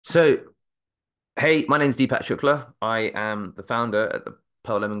So, hey, my name's Deepak Shukla. I am the founder at the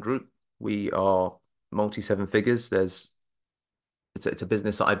Pearl Lemon Group. We are multi seven figures. It's a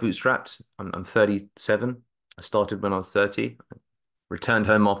business that I bootstrapped. I'm 37. I started when I was 30. Returned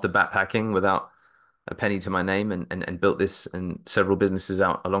home after backpacking without a penny to my name and built this and several businesses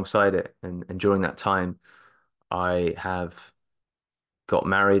out alongside it. And during that time, I have got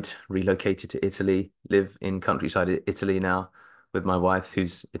married, relocated to Italy, live in countryside Italy now with my wife,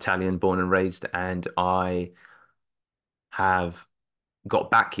 who's Italian, born and raised, and I have got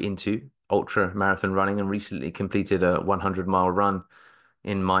back into ultra marathon running and recently completed a 100-mile run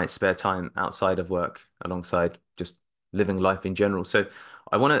in my spare time outside of work, alongside just living life in general. So,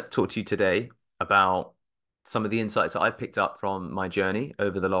 I want to talk to you today about some of the insights that I picked up from my journey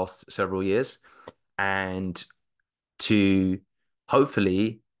over the last several years and to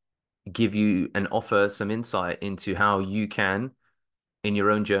hopefully give you and offer some insight into how you can, in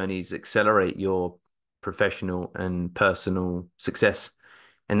your own journeys, accelerate your professional and personal success.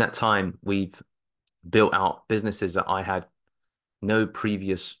 In that time, we've built out businesses that I had no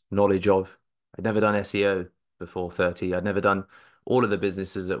previous knowledge of. I'd never done SEO before 30. I'd never done all of the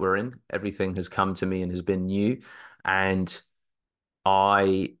businesses that we're in. Everything has come to me and has been new. And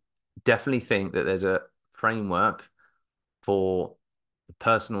I definitely think that there's a framework for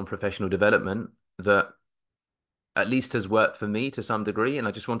personal and professional development that at least has worked for me to some degree. And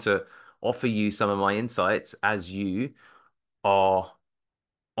I just want to offer you some of my insights as you are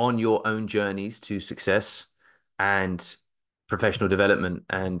on your own journeys to success and professional development.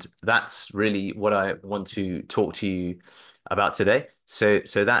 And that's really what I want to talk to you about today. So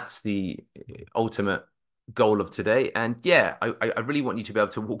that's the ultimate goal of today. And yeah, I really want you to be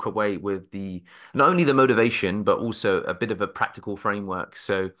able to walk away with the not only the motivation, but also a bit of a practical framework.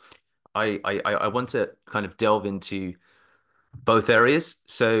 So I want to kind of delve into both areas.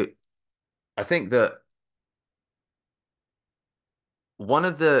 So I think that one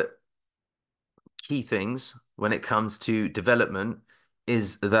of the key things when it comes to development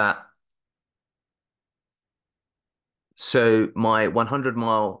is that my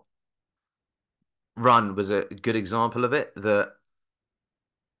 100-mile run was a good example of it, that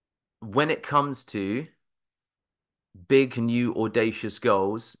when it comes to big, new, audacious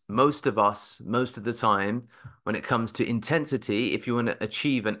goals, most of us, most of the time, when it comes to intensity, if you want to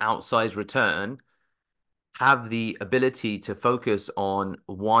achieve an outsized return, have the ability to focus on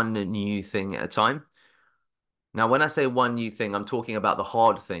one new thing at a time. Now, when I say one new thing, I'm talking about the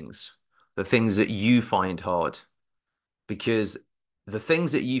hard things, the things that you find hard, because the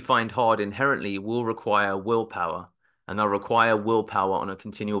things that you find hard inherently will require willpower, and they'll require willpower on a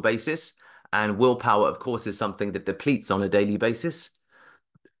continual basis. And willpower, of course, is something that depletes on a daily basis.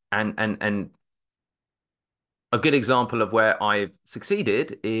 And a good example of where I've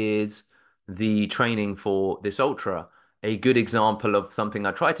succeeded is the training for this ultra. A good example of something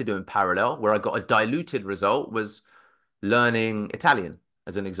I tried to do in parallel, where I got a diluted result, was learning Italian,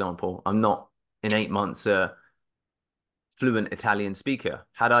 as an example. I'm not in 8 months a fluent Italian speaker.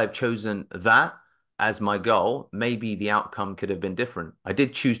 Had I chosen that as my goal, maybe the outcome could have been different. I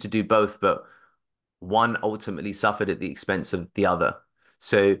did choose to do both, but one ultimately suffered at the expense of the other.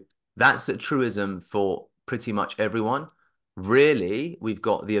 So that's a truism for pretty much everyone. Really, we've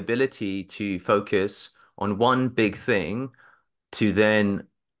got the ability to focus on one big thing to then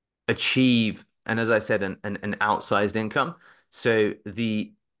achieve, and as I said, an outsized income. So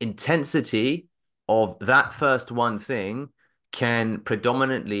the intensity of that first one thing can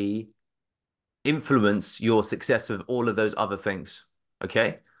predominantly influence your success of all of those other things.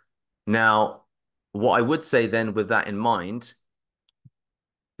 Okay. Now, what I would say then with that in mind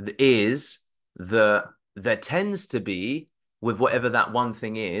is that there tends to be, with whatever that one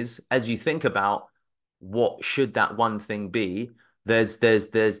thing is, as you think about what should that one thing be, there's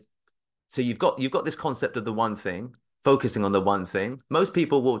so you've got this concept of the one thing, focusing on the one thing. Most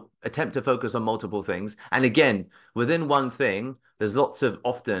people will attempt to focus on multiple things. And again, within one thing, there's lots of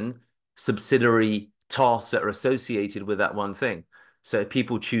often subsidiary tasks that are associated with that one thing. So if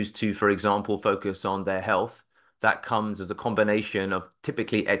people choose to, for example, focus on their health, that comes as a combination of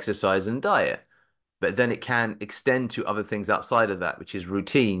typically exercise and diet. But then it can extend to other things outside of that, which is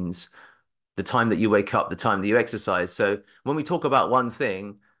routines, the time that you wake up, the time that you exercise. So when we talk about one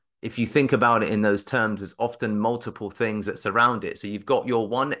thing, if you think about it in those terms, there's often multiple things that surround it. So you've got your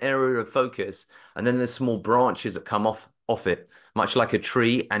one area of focus, and then there's small branches that come off it, much like a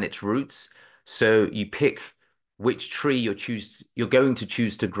tree and its roots. So you pick which tree you're going to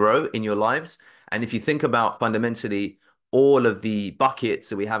choose to grow in your lives. And if you think about fundamentally all of the buckets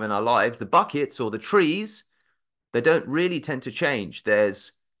that we have in our lives, the buckets or the trees, they don't really tend to change.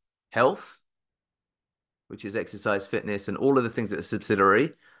 There's health, which is exercise, fitness, and all of the things that are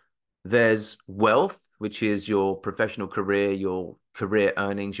subsidiary. There's wealth, which is your professional career, your career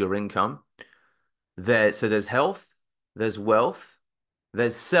earnings, your income. So there's health, there's wealth,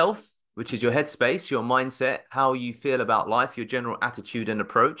 there's self, which is your headspace, your mindset, how you feel about life, your general attitude and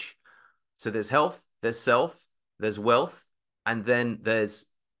approach. So there's health, there's self, there's wealth, and then there's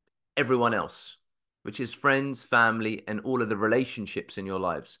everyone else, which is friends, family, and all of the relationships in your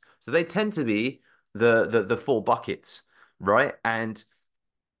lives. So they tend to be the four buckets, right? And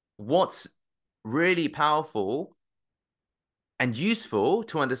what's really powerful and useful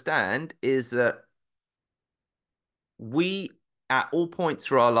to understand is that we, at all points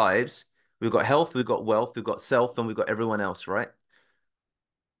through our lives, we've got health, we've got wealth, we've got self, and we've got everyone else, right?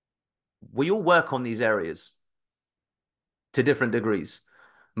 We all work on these areas to different degrees.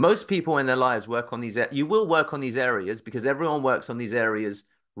 Most people in their lives work on these. You will work on these areas because everyone works on these areas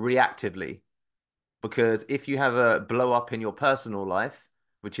reactively. Because if you have a blow up in your personal life,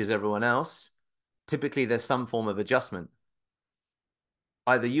 which is everyone else, typically there's some form of adjustment.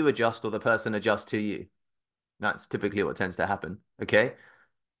 Either you adjust or the person adjusts to you. That's typically what tends to happen. Okay.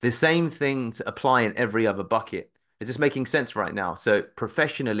 The same things apply in every other bucket. Is this making sense right now? So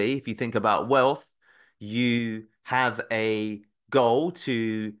professionally, if you think about wealth, you have a goal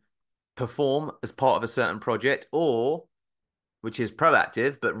to perform as part of a certain project, or which is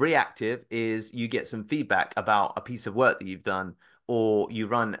proactive, but reactive is you get some feedback about a piece of work that you've done, or you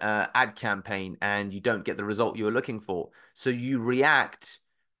run an ad campaign and you don't get the result you were looking for. So you react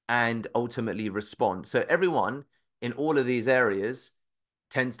and ultimately respond. So everyone in all of these areas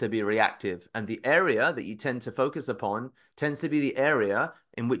tends to be reactive. And the area that you tend to focus upon tends to be the area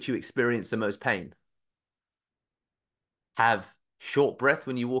in which you experience the most pain. Have short breath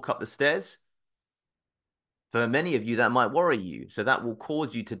when you walk up the stairs. For many of you, that might worry you. So that will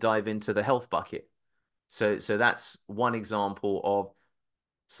cause you to dive into the health bucket. So that's one example of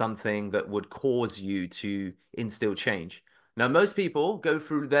something that would cause you to instill change. Now, most people go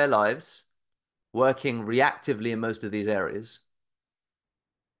through their lives working reactively in most of these areas.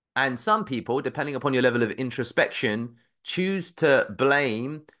 And some people, depending upon your level of introspection, choose to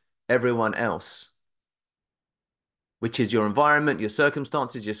blame everyone else, which is your environment, your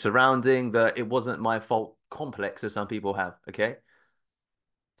circumstances, your surrounding, the it wasn't my fault complex that some people have. Okay.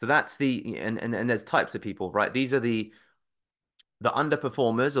 So that's and there's types of people, right? These are the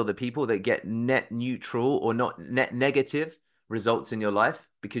underperformers or the people that get net neutral or not net negative results in your life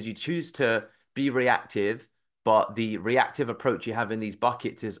because you choose to be reactive, but the reactive approach you have in these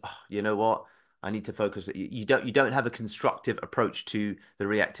buckets is, oh, you know what? I need to focus. You don't have a constructive approach to the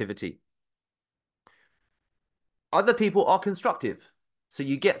reactivity. Other people are constructive. So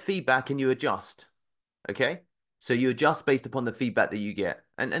you get feedback and you adjust. Okay. So you adjust based upon the feedback that you get.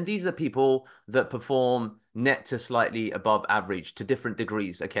 And these are people that perform net to slightly above average to different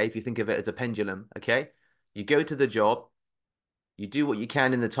degrees. Okay. If you think of it as a pendulum, okay. You go to the job, you do what you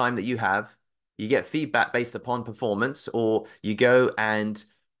can in the time that you have, you get feedback based upon performance, or you go and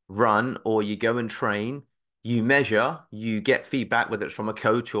run, or you go and train, you measure, you get feedback, whether it's from a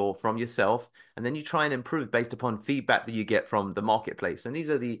coach or from yourself, and then you try and improve based upon feedback that you get from the marketplace. And these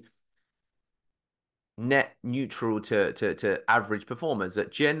are the net neutral to average performers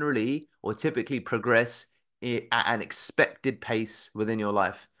that generally or typically progress at an expected pace within your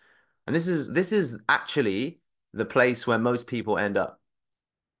life. And this is actually the place where most people end up.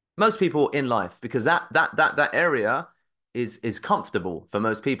 Most people in life, because that area is comfortable for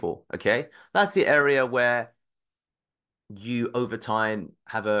most people. Okay. That's the area where you over time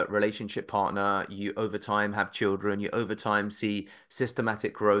have a relationship partner, you over time have children, you over time see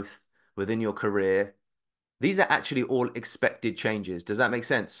systematic growth within your career. These are actually all expected changes. Does that make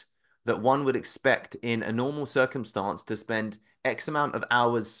sense? That one would expect in a normal circumstance to spend X amount of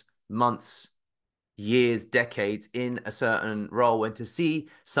hours, months, years, decades in a certain role and to see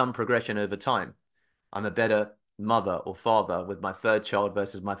some progression over time. I'm a better mother or father with my third child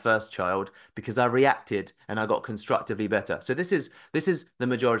versus my first child because I reacted and I got constructively better. So this is the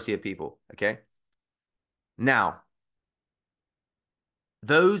majority of people, okay? Now,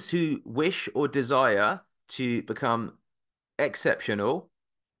 those who wish or desire to become exceptional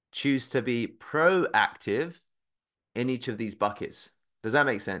choose to be proactive in each of these buckets. Does that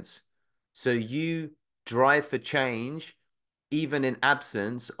make sense? So you drive for change even in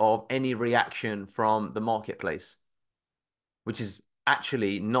absence of any reaction from the marketplace, which is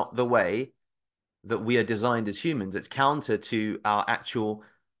actually not the way that we are designed as humans. It's counter to our actual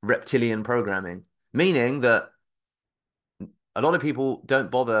reptilian programming, meaning that a lot of people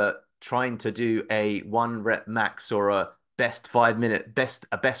don't bother trying to do a one rep max or a best 5 minute,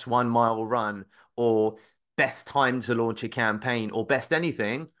 best 1 mile run, or best time to launch a campaign, or best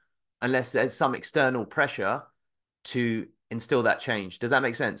anything, unless there's some external pressure to instill that change. Does that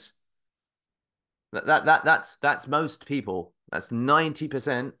make sense? That's most people. That's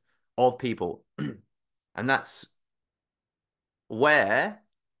 90% of people. And that's where,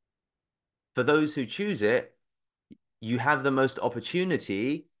 for those who choose it, you have the most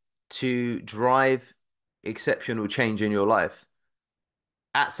opportunity to drive exceptional change in your life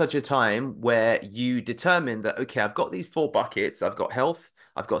at such a time where you determine that, okay, I've got these four buckets. I've got health,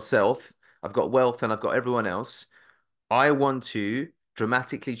 I've got self, I've got wealth, and I've got everyone else. I want to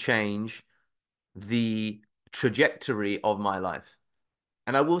dramatically change the trajectory of my life.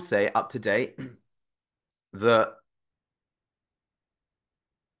 And I will say, up to date, that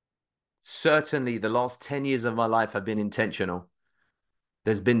certainly the last 10 years of my life have been intentional.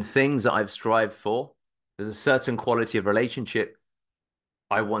 There's been things that I've strived for. There's a certain quality of relationship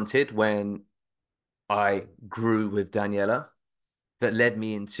I wanted when I grew with Daniela that led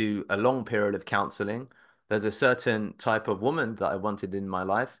me into a long period of counseling. There's a certain type of woman that I wanted in my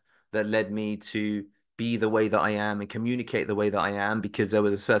life that led me to be the way that I am and communicate the way that I am because there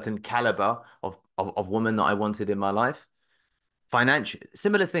was a certain caliber of woman that I wanted in my life. Financial,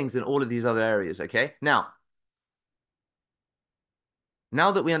 similar things in all of these other areas. Okay. Now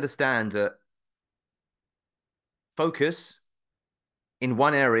that we understand that focus in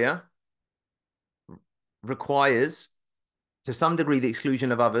one area requires to some degree the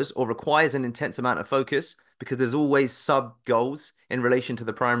exclusion of others or requires an intense amount of focus because there's always sub goals in relation to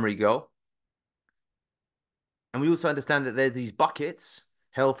the primary goal. And we also understand that there's these buckets,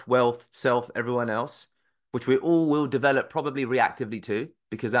 health, wealth, self, everyone else, which we all will develop probably reactively to,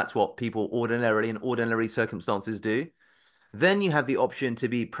 because that's what people ordinarily in ordinary circumstances do. Then you have the option to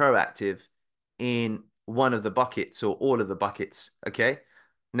be proactive in one of the buckets or all of the buckets. Okay.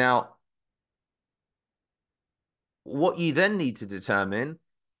 Now, what you then need to determine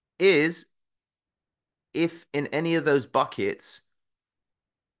is if in any of those buckets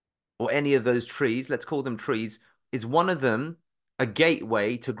or any of those trees, let's call them trees, is one of them a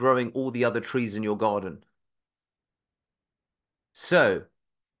gateway to growing all the other trees in your garden? So,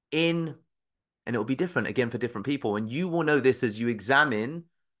 in, and it will be different again for different people, and you will know this as you examine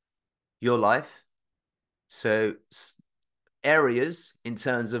your life. So, areas in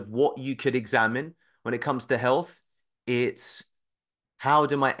terms of what you could examine when it comes to health, it's how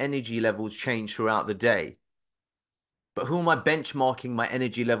do my energy levels change throughout the day? But who am I benchmarking my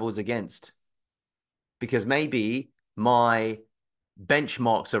energy levels against? Because maybe my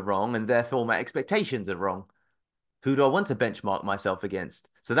benchmarks are wrong and therefore my expectations are wrong. Who do I want to benchmark myself against?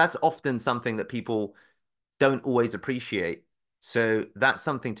 So that's often something that people don't always appreciate. So that's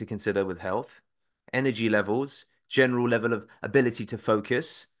something to consider with health, energy levels, general level of ability to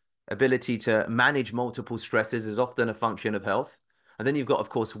focus, ability to manage multiple stresses is often a function of health. And then you've got, of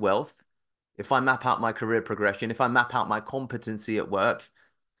course, wealth. If I map out my career progression, if I map out my competency at work,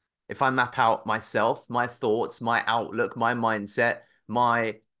 if I map out myself, my thoughts, my outlook, my mindset,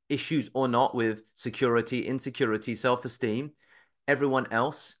 my issues or not with security, insecurity, self-esteem, everyone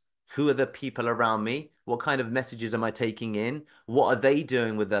else, who are the people around me? What kind of messages am I taking in? What are they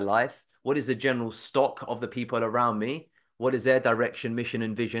doing with their life? What is the general stock of the people around me? What is their direction, mission,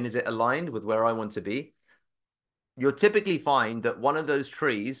 and vision? Is it aligned with where I want to be? You'll typically find that one of those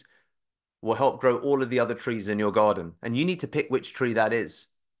trees will help grow all of the other trees in your garden. And you need to pick which tree that is.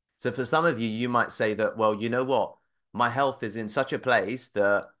 So for some of you, you might say that, well, you know what? My health is in such a place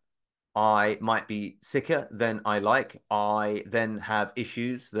that I might be sicker than I like. I then have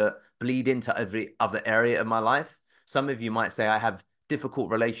issues that bleed into every other area of my life. Some of you might say I have difficult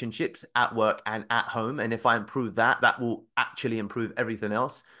relationships at work and at home. And if I improve that, that will actually improve everything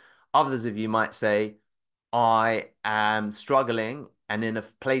else. Others of you might say, I am struggling and in a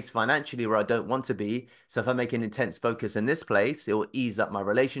place financially where I don't want to be. So if I make an intense focus in this place, it will ease up my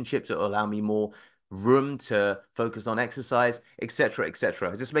relationships. It will allow me more room to focus on exercise, etc.,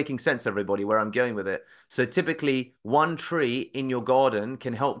 etc. Is this making sense, everybody, where I'm going with it? So typically, one tree in your garden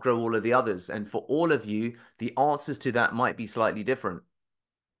can help grow all of the others. And for all of you, the answers to that might be slightly different.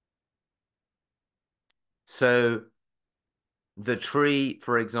 So the tree,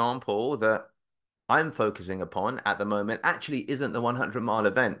 for example, that I'm focusing upon at the moment actually isn't the 100-mile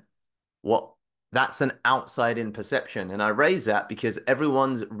event. What That's an outside in perception. And I raise that because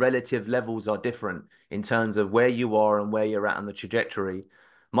everyone's relative levels are different in terms of where you are and where you're at on the trajectory.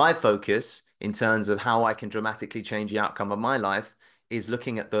 My focus in terms of how I can dramatically change the outcome of my life is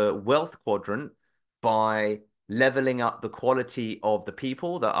looking at the wealth quadrant by leveling up the quality of the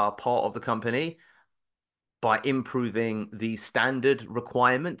people that are part of the company by improving the standard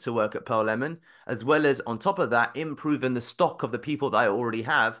requirement to work at Pearl Lemon, as well as on top of that, improving the stock of the people that I already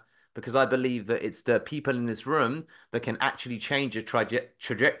have, because I believe that it's the people in this room that can actually change the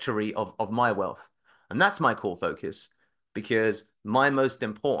trajectory of my wealth. And that's my core focus, because my most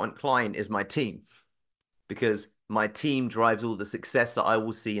important client is my team, because my team drives all the success that I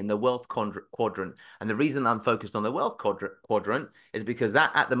will see in the wealth quadrant. And the reason I'm focused on the wealth quadrant is because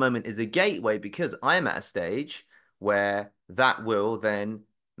that at the moment is a gateway, because I'm at a stage where that will then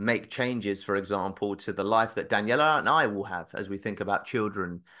make changes, for example, to the life that Daniela and I will have as we think about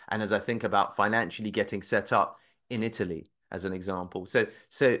children and as I think about financially getting set up in Italy, as an example. So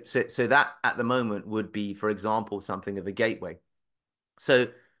that at the moment would be, for example, something of a gateway. So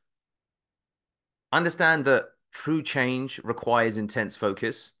understand that true change requires intense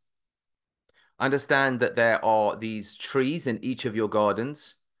focus. Understand that there are these trees in each of your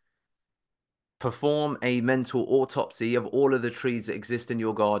gardens. Perform a mental autopsy of all of the trees that exist in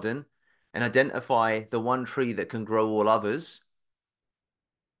your garden and identify the one tree that can grow all others.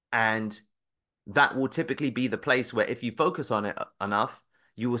 And that will typically be the place where, if you focus on it enough,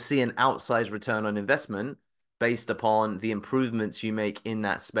 you will see an outsized return on investment based upon the improvements you make in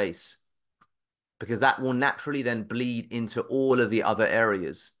that space, because that will naturally then bleed into all of the other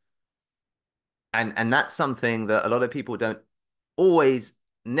areas. And that's something that a lot of people don't always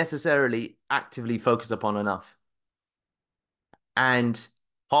necessarily actively focus upon enough. And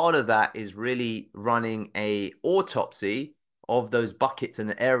part of that is really running a autopsy of those buckets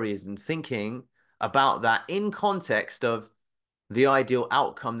and areas and thinking about that in context of the ideal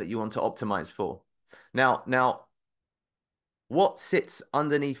outcome that you want to optimize for. Now, what sits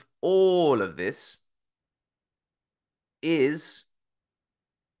underneath all of this is,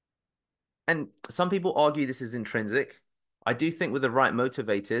 and some people argue this is intrinsic. I do think with the right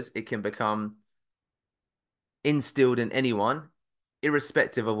motivators, it can become instilled in anyone,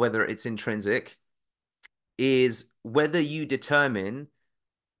 irrespective of whether it's intrinsic, is whether you determine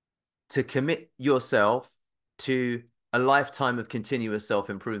to commit yourself to a lifetime of continuous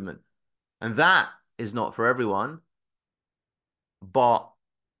self-improvement. And that is not for everyone, but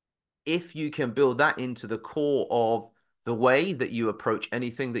if you can build that into the core of the way that you approach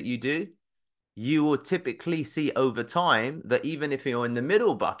anything that you do, you will typically see over time that even if you're in the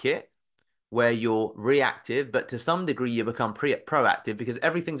middle bucket, where you're reactive, but to some degree you become proactive, because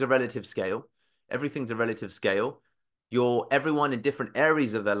everything's a relative scale. Everything's a relative scale. Everyone in different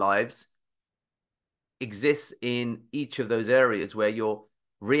areas of their lives exists in each of those areas where you're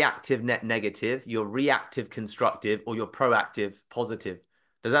reactive net negative, you're reactive constructive, or you're proactive positive.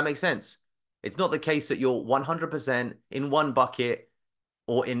 Does that make sense? It's not the case that you're 100% in one bucket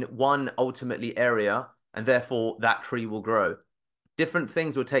or in one ultimately area, and therefore that tree will grow. Different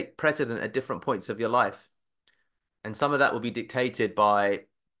things will take precedent at different points of your life. And some of that will be dictated by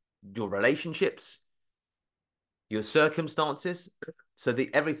your relationships, your circumstances. So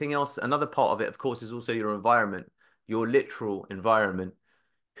everything else, another part of it, of course, is also your environment, your literal environment,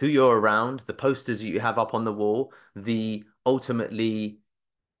 who you're around, the posters that you have up on the wall, the ultimately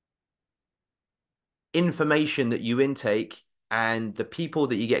information that you intake and the people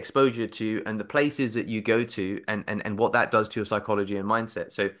that you get exposure to and the places that you go to and what that does to your psychology and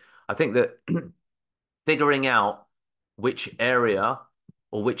mindset. So I think that figuring out which area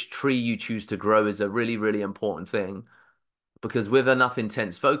or which tree you choose to grow is a really, really important thing, because with enough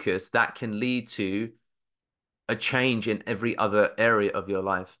intense focus, that can lead to a change in every other area of your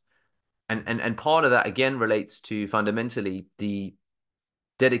life. And part of that again relates to fundamentally the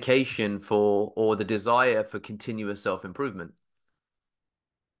dedication for or the desire for continuous self-improvement.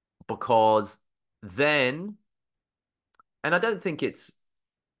 Because then, and I don't think it's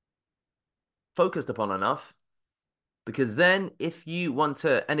focused upon enough, because then if you want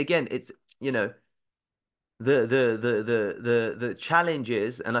to, and again, it's, you know, the challenge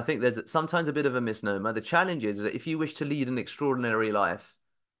is, and I think there's sometimes a bit of a misnomer. The challenge is that if you wish to lead an extraordinary life,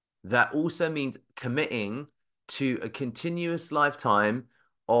 that also means committing to a continuous lifetime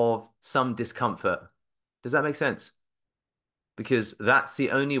of some discomfort. Does that make sense? Because that's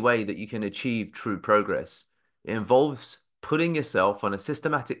the only way that you can achieve true progress. It involves putting yourself on a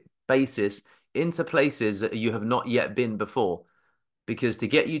systematic basis into places that you have not yet been before. Because to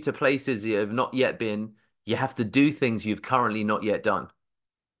get you to places you have not yet been, you have to do things you've currently not yet done.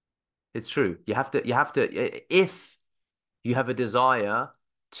 It's true. If you have a desire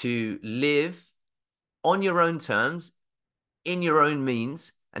to live on your own terms, in your own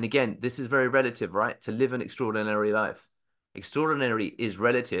means, and again, this is very relative, right? To live an extraordinary life. Extraordinary is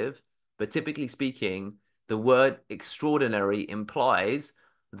relative, but typically speaking, the word extraordinary implies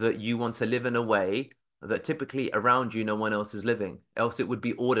that you want to live in a way that typically around you no one else is living, else it would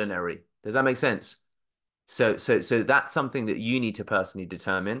be ordinary. Does that make sense? So that's something that you need to personally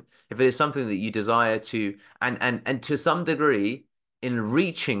determine. If it is something that you desire to, and to some degree, in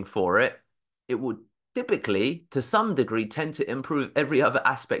reaching for it, it would typically, to some degree, tend to improve every other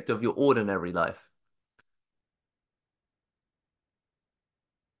aspect of your ordinary life.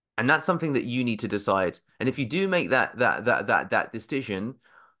 And that's something that you need to decide. And if you do make that decision,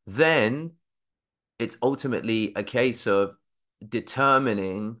 then it's ultimately a case of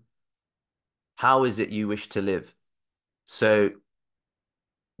determining how is it you wish to live. So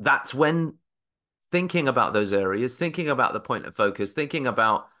that's when thinking about those areas, thinking about the point of focus, thinking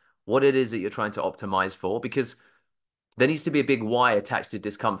about what it is that you're trying to optimize for, because there needs to be a big why attached to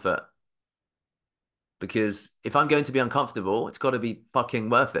discomfort. Because if I'm going to be uncomfortable, it's got to be fucking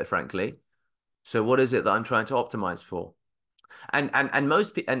worth it, frankly. So what is it that I'm trying to optimize for? And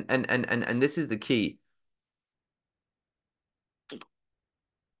most people and this is the key.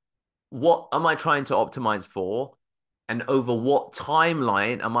 What am I trying to optimize for? And over what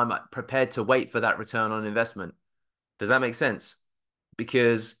timeline am I prepared to wait for that return on investment? Does that make sense?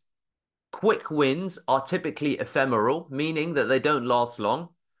 Because quick wins are typically ephemeral, meaning that they don't last long,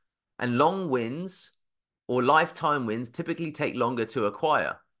 and long wins or lifetime wins typically take longer to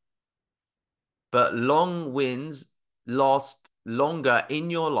acquire. But long wins last longer in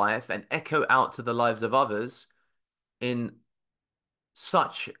your life and echo out to the lives of others in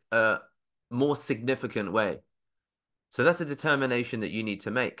such a more significant way. So that's a determination that you need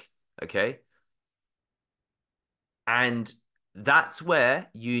to make, okay? And that's where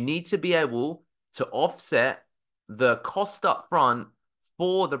you need to be able to offset the cost up front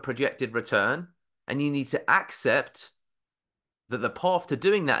for the projected return. And you need to accept that the path to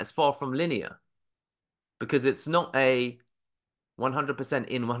doing that is far from linear because it's not a 100%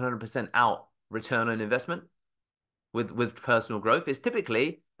 in, 100% out return on investment with personal growth. It's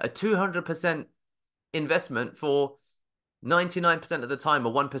typically a 200% investment for 99% of the time,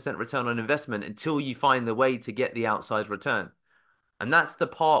 a 1% return on investment until you find the way to get the outsized return. And that's the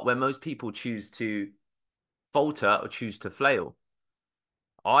part where most people choose to falter or choose to flail.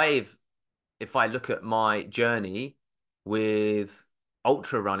 I've, if I look at my journey with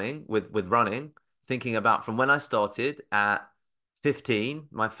ultra running, with running, thinking about from when I started at 15,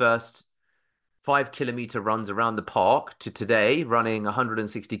 my first 5 kilometer runs around the park to today running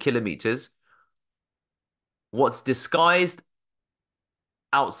 160 kilometers, what's disguised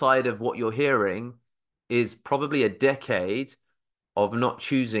outside of what you're hearing is probably a decade of not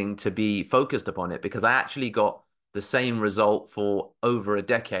choosing to be focused upon it because I actually got the same result for over a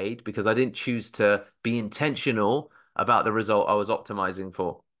decade because I didn't choose to be intentional about the result I was optimizing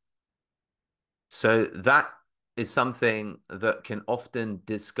for. So that is something that can often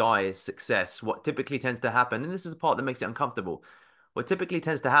disguise success. What typically tends to happen, and this is the part that makes it uncomfortable, what typically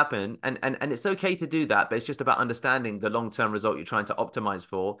tends to happen, and it's okay to do that, but it's just about understanding the long-term result you're trying to optimize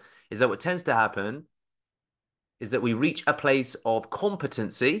for, is that what tends to happen is that we reach a place of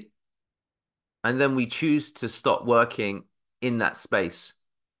competency and then we choose to stop working in that space.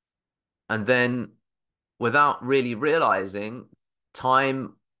 And then without really realizing,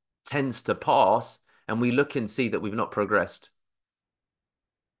 time tends to pass and we look and see that we've not progressed.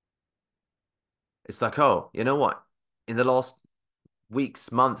 It's like, oh, you know what? In the last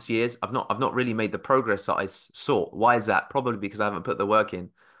weeks, months, years, I've not really made the progress that I sought. Why is that? Probably because I haven't put the work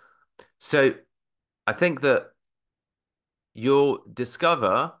in. So I think that you'll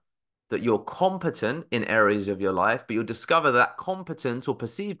discover that you're competent in areas of your life, but you'll discover that competence or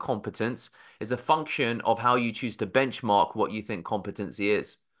perceived competence is a function of how you choose to benchmark what you think competency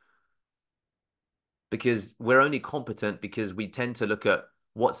is. Because we're only competent because we tend to look at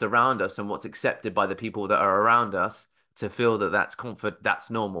what's around us and what's accepted by the people that are around us to feel that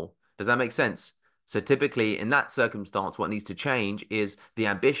that's normal. Does that make sense? So typically in that circumstance, what needs to change is the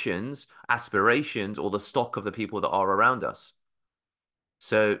ambitions, aspirations, or the stock of the people that are around us.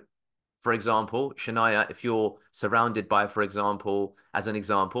 So for example, Shania, if you're surrounded by, for example, as an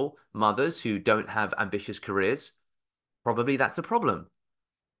example, mothers who don't have ambitious careers, probably that's a problem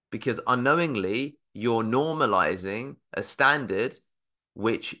because unknowingly you're normalizing a standard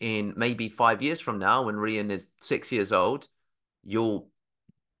which in maybe 5 years from now, when Rian is 6 years old, you'll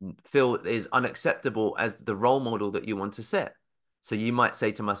feel is unacceptable as the role model that you want to set. So you might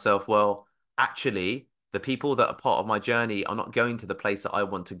say to myself, well, actually, the people that are part of my journey are not going to the place that I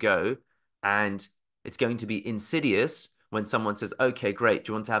want to go. And it's going to be insidious when someone says, okay, great.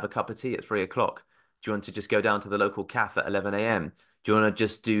 Do you want to have a cup of tea at 3 o'clock? Do you want to just go down to the local cafe at 11 a.m.? Do you want to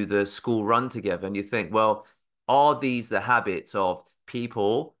just do the school run together? And you think, well, are these the habits of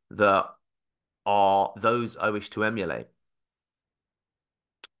people that are those I wish to emulate.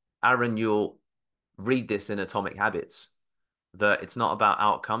 Aaron, you'll read this in Atomic Habits, that it's not about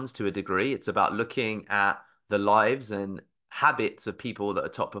outcomes to a degree. It's about looking at the lives and habits of people that are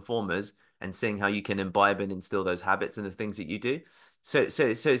top performers and seeing how you can imbibe and instill those habits and the things that you do.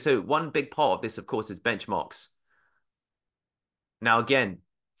 So one big part of this, of course, is benchmarks. Now, again,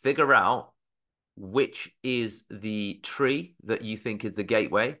 figure out which is the tree that you think is the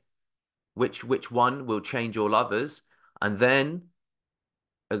gateway, which one will change all others, and then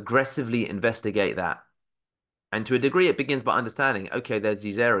aggressively investigate that. And to a degree, it begins by understanding, okay, there's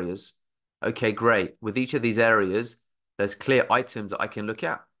these areas. Okay, great. With each of these areas, there's clear items that I can look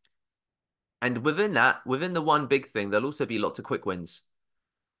at. And within that, within the one big thing, there'll also be lots of quick wins.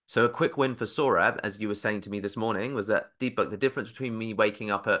 So a quick win for Saurabh, as you were saying to me this morning, was that Deepak, the difference between me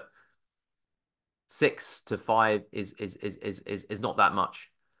waking up at 6 to 5 is not that much,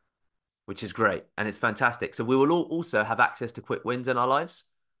 which is great. And it's fantastic. So we will all also have access to quick wins in our lives.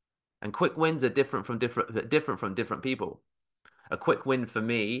 And quick wins are different from different people. A quick win for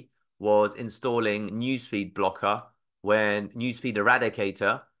me was installing newsfeed blocker when newsfeed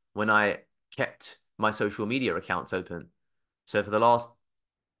eradicator when I kept my social media accounts open. So for the last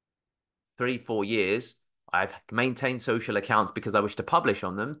 3, 4 years, I've maintained social accounts because I wish to publish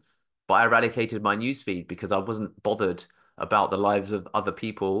on them, but I eradicated my newsfeed because I wasn't bothered about the lives of other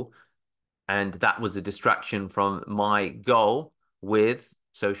people, and that was a distraction from my goal with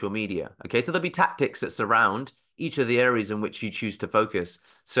social media. Okay, so there'll be tactics that surround each of the areas in which you choose to focus.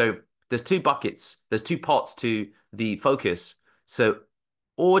 So there's two buckets, there's two parts to the focus. So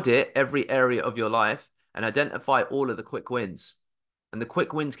audit every area of your life and identify all of the quick wins. And the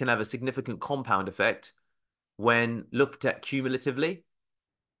quick wins can have a significant compound effect when looked at cumulatively.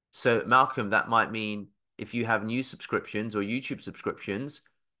 So, Malcolm, that might mean if you have news subscriptions or YouTube subscriptions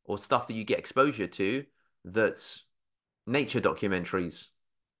or stuff that you get exposure to, that's nature documentaries,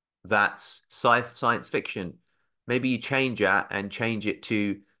 that's science fiction. Maybe you change that and change it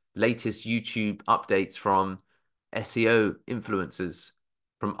to latest YouTube updates from SEO influencers,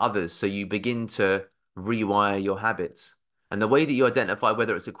 from others. So you begin to rewire your habits. And the way that you identify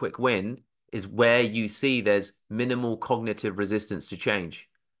whether it's a quick win is where you see there's minimal cognitive resistance to change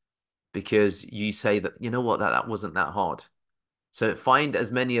because you say that, you know what, that wasn't that hard. So find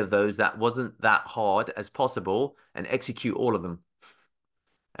as many of those that wasn't that hard as possible and execute all of them.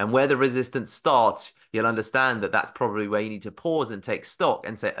 And where the resistance starts, you'll understand that that's probably where you need to pause and take stock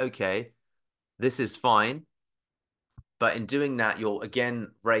and say, okay, this is fine. But in doing that, you'll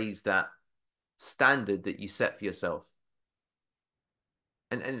again raise that standard that you set for yourself.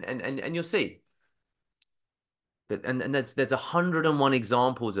 And you'll see that and there's 101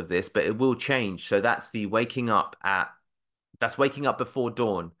 examples of this, but it will change. So that's the waking up at that's waking up before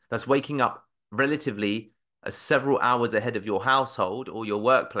dawn. That's waking up relatively several hours ahead of your household or your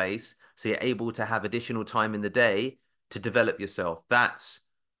workplace, so you're able to have additional time in the day to develop yourself. That's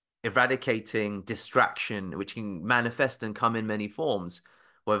eradicating distraction, which can manifest and come in many forms,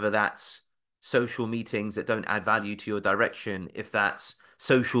 whether that's social meetings that don't add value to your direction, if that's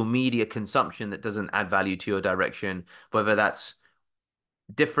social media consumption that doesn't add value to your direction, whether that's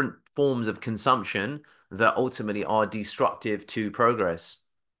different forms of consumption that ultimately are destructive to progress.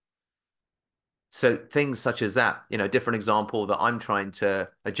 So things such as that, different example that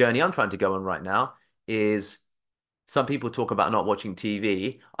a journey I'm trying to go on right now is some people talk about not watching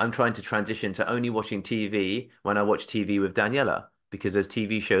TV. I'm trying to transition to only watching TV when I watch TV with Daniela because there's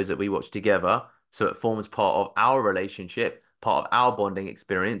TV shows that we watch together. So it forms part of our relationship, part of our bonding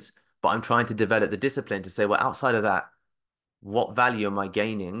experience. But I'm trying to develop the discipline to say, well, outside of that, what value am I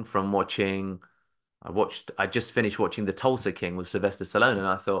gaining from watching? I just finished watching The Tulsa King with Sylvester Stallone, and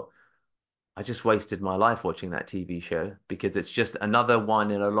I thought, I just wasted my life watching that TV show because it's just another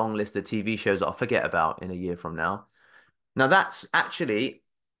one in a long list of TV shows that I'll forget about in a year from now. Now, that's actually,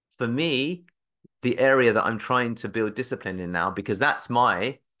 for me, the area that I'm trying to build discipline in now, because that's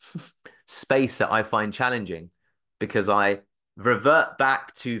my space that I find challenging, because I revert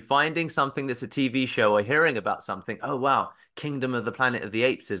back to finding something that's a TV show or hearing about something. Oh, wow, Kingdom of the Planet of the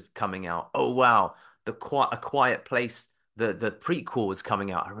Apes is coming out. Oh, wow, A Quiet Place, the prequel is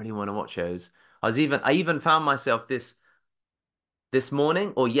coming out. I really want to watch those. I even found myself this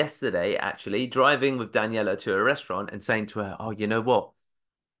morning or yesterday, actually, driving with Daniela to a restaurant and saying to her, oh, you know what?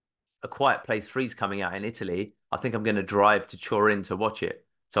 A Quiet Place 3 is coming out in Italy. I think I'm going to drive to Turin to watch it.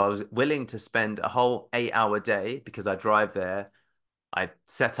 So I was willing to spend a whole 8 hour day because I drive there. I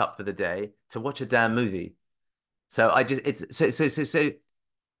set up for the day to watch a damn movie. So I just, it's so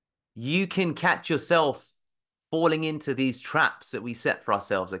you can catch yourself falling into these traps that we set for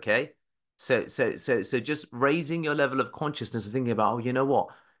ourselves, okay? So just raising your level of consciousness and thinking about, oh, you know what?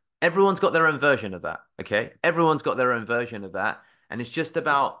 Everyone's got their own version of that. Okay. Everyone's got their own version of that. And it's just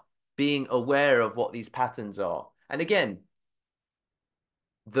about being aware of what these patterns are. And again,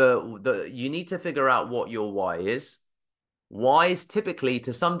 the you need to figure out what your why is. Whys typically,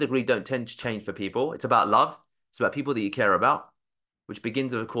 to some degree, don't tend to change for people. It's about love. It's about people that you care about, which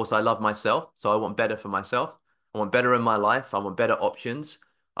begins with, of course, I love myself. So I want better for myself. I want better in my life. I want better options.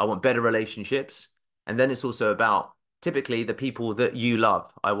 I want better relationships. And then it's also about typically the people that you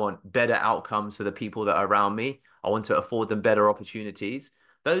love. I want better outcomes for the people that are around me. I want to afford them better opportunities.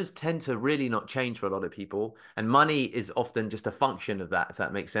 Those tend to really not change for a lot of people. And money is often just a function of that, if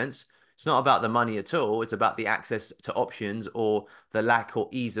that makes sense. It's not about the money at all. It's about the access to options or the lack or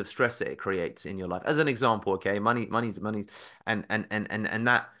ease of stress that it creates in your life. As an example, okay, money's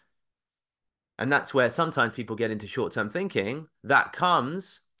and that's where sometimes people get into short-term thinking. That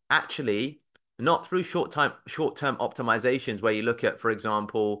comes actually not through short-term optimizations where you look at, for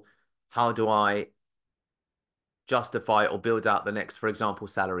example, how do I justify or build out the next, for example,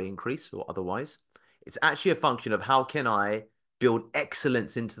 salary increase or otherwise. It's actually a function of how can I build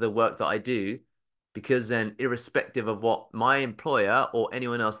excellence into the work that I do, because then irrespective of what my employer or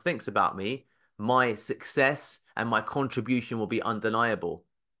anyone else thinks about me, my success and my contribution will be undeniable.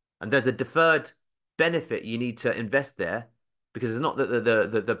 And there's a deferred benefit you need to invest there because it's not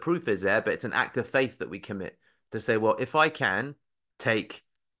that the proof is there, but it's an act of faith that we commit to say, well, if I can take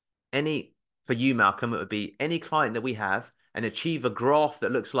any, for you, Malcolm, it would be any client that we have and achieve a graph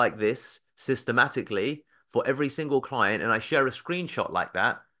that looks like this systematically for every single client, and I share a screenshot like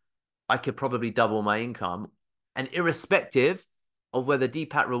that, I could probably double my income. And irrespective of whether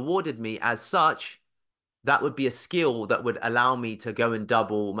Deepak rewarded me as such, that would be a skill that would allow me to go and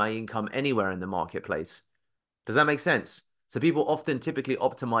double my income anywhere in the marketplace. Does that make sense? So people often typically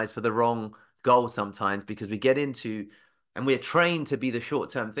optimize for the wrong goal sometimes because we get into and we're trained to be the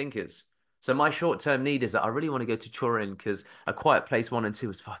short-term thinkers. So my short-term need is that I really want to go to Turin because A Quiet Place 1 and 2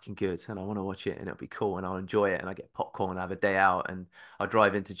 is fucking good and I want to watch it and it'll be cool and I'll enjoy it and I get popcorn and I have a day out and I'll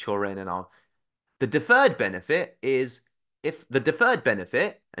drive into Turin and I'll the deferred benefit is if the deferred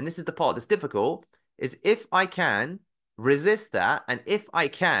benefit, and this is the part that's difficult, is if I can resist that and if I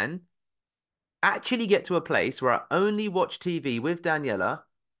can actually get to a place where I only watch TV with Daniela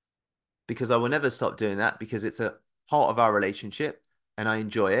because I will never stop doing that because it's a part of our relationship and I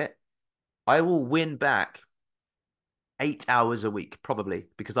enjoy it. I will win back 8 hours a week, probably,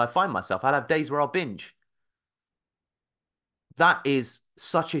 because I find myself, I'll have days where I'll binge. That is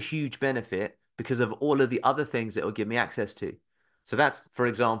such a huge benefit because of all of the other things it will give me access to. So that's, for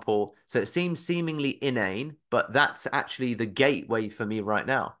example, so it seems seemingly inane, but that's actually the gateway for me right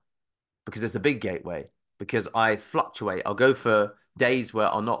now because it's a big gateway because I fluctuate. I'll go for days where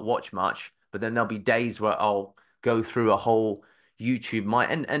I'll not watch much, but then there'll be days where I'll go through a whole YouTube my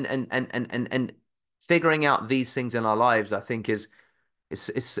and figuring out these things in our lives, I think is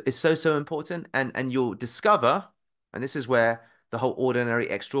so important. And you'll discover, and this is where the whole ordinary,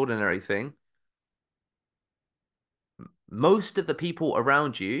 extraordinary thing, most of the people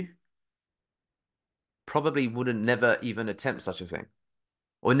around you probably wouldn't never even attempt such a thing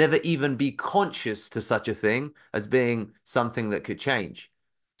or never even be conscious to such a thing as being something that could change.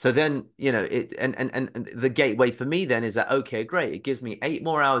 So then, it and the gateway for me then is that okay, great. It gives me 8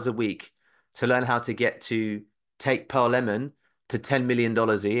 more hours a week to learn how to get to take Pearl Lemon to $10 million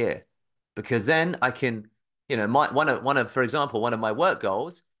a year. Because then I can, my one of, for example, one of my work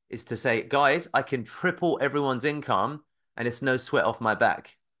goals is to say, guys, I can triple everyone's income and it's no sweat off my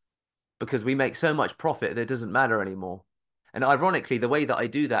back because we make so much profit that it doesn't matter anymore. And ironically, the way that I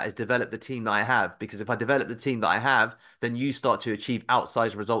do that is develop the team that I have. Because if I develop the team that I have, then you start to achieve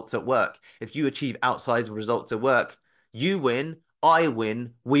outsized results at work. If you achieve outsized results at work, you win, I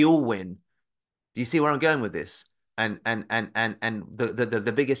win, we all win. Do you see where I'm going with this? And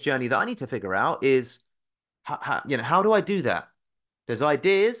the biggest journey that I need to figure out is how do I do that? There's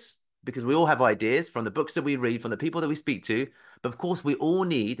ideas because we all have ideas from the books that we read, from the people that we speak to. But of course, we all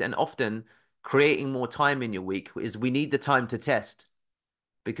need, and often creating more time in your week is we need the time to test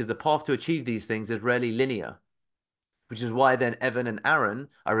because the path to achieve these things is rarely linear, which is why then Evan and Aaron,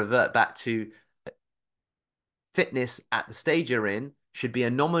 I revert back to fitness at the stage you're in should be a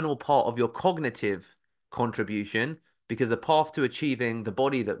nominal part of your cognitive contribution because the path to achieving the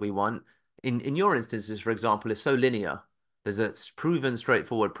body that we want, in your instances, for example, is so linear. There's a proven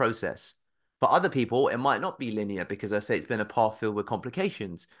straightforward process. For other people, it might not be linear because I say it's been a path filled with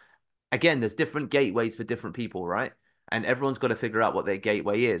complications. Again, there's different gateways for different people, right? And everyone's got to figure out what their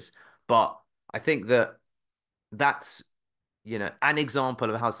gateway is. But I think that that's an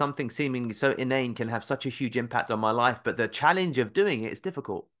example of how something seemingly so inane can have such a huge impact on my life, but the challenge of doing it is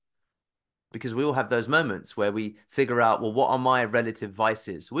difficult because we all have those moments where we figure out, well, what are my relative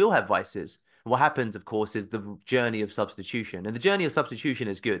vices? We all have vices. What happens, of course, is the journey of substitution. And the journey of substitution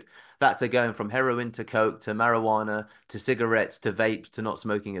is good. That's a going from heroin to coke to marijuana to cigarettes to vapes to not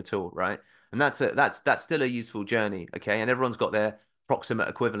smoking at all, right? And that's still a useful journey, okay? And everyone's got their proximate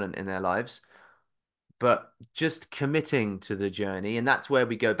equivalent in their lives. But just committing to the journey, and that's where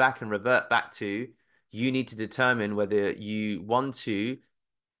we go back and revert back to, you need to determine whether you want to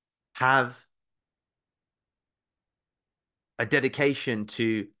have a dedication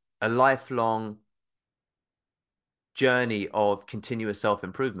to a lifelong journey of continuous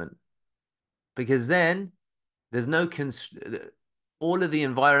self-improvement. Because then there's no all of the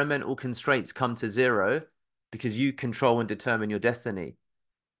environmental constraints come to zero because you control and determine your destiny.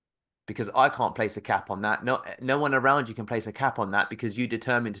 Because I can't place a cap on that. No one around you can place a cap on that because you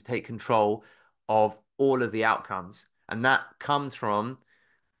determine to take control of all of the outcomes. And that comes from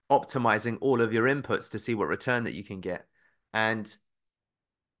optimizing all of your inputs to see what return that you can get. And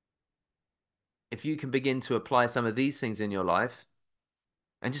if you can begin to apply some of these things in your life,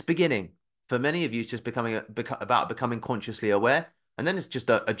 and just beginning, for many of you, it's just about becoming consciously aware. And then it's just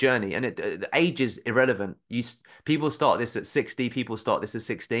a journey, and the age is irrelevant. People start this at 60, people start this at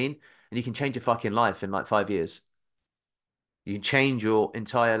 16, and you can change your fucking life in like 5 years. You can change your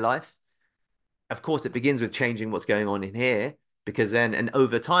entire life. Of course, it begins with changing what's going on in here, because then, and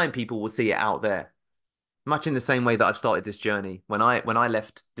over time, people will see it out there. Much in the same way that I've started this journey. When I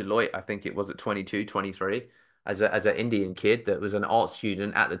left Deloitte, I think it was at 22, 23, as an Indian kid that was an art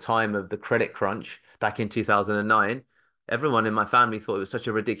student at the time of the credit crunch back in 2009. Everyone in my family thought it was such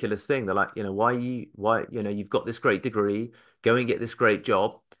a ridiculous thing. They're like, you've got this great degree, go and get this great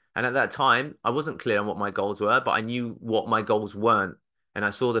job. And at that time, I wasn't clear on what my goals were, but I knew what my goals weren't. And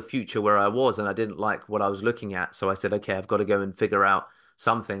I saw the future where I was, and I didn't like what I was looking at. So I said, okay, I've got to go and figure out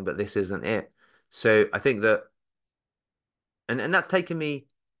something, but this isn't it. So I think that, and that's taken me,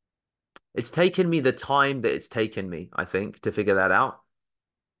 it's taken me the time that it's taken me, I think, to figure that out,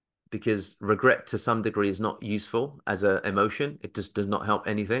 because regret to some degree is not useful as an emotion. It just does not help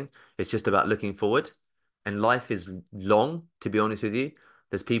anything. It's just about looking forward. And life is long, to be honest with you.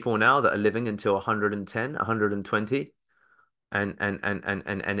 There's people now that are living until 110, 120,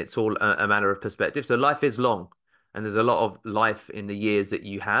 and it's all a matter of perspective. So life is long, and there's a lot of life in the years that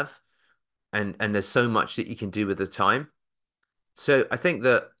you have, and there's so much that you can do with the time. So I think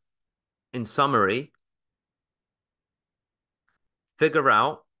that in summary, figure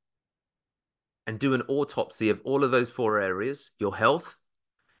out and do an autopsy of all of those four areas: your health,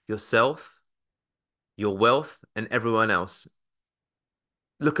 yourself, your wealth, and everyone else.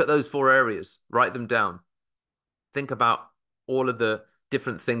 Look at those four areas, write them down. Think about all of the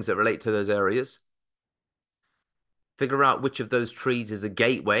different things that relate to those areas. Figure out which of those trees is a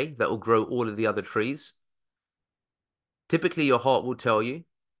gateway that will grow all of the other trees. Typically, your heart will tell you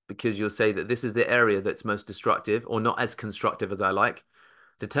because you'll say that this is the area that's most destructive or not as constructive as I like.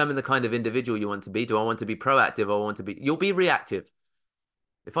 Determine the kind of individual you want to be. Do I want to be proactive or I want to be? You'll be reactive.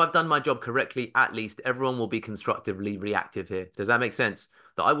 If I've done my job correctly, at least everyone will be constructively reactive here. Does that make sense?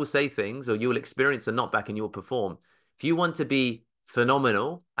 That I will say things or you will experience a knockback and you'll perform. If you want to be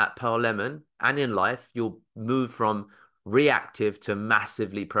phenomenal at Pearl Lemon and in life, you'll move from reactive to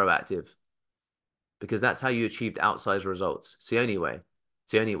massively proactive because that's how you achieved outsized results. It's the only way.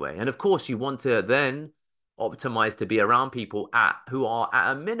 It's the only way. And of course, you want to then optimize to be around people who are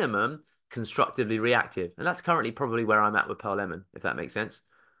at a minimum constructively reactive. And that's currently probably where I'm at with Pearl Lemon, if that makes sense.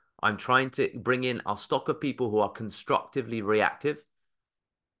 I'm trying to bring in our stock of people who are constructively reactive.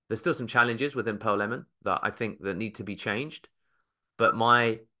 There's still some challenges within Pearl Lemon that I think that need to be changed. But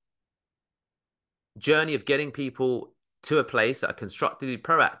my journey of getting people to a place that are constructively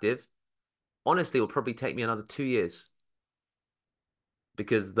proactive, honestly, will probably take me another 2 years.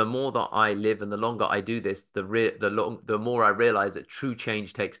 Because the more that I live and the longer I do this, the more I realize that true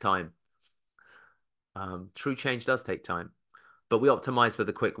change takes time. True change does take time, but we optimize for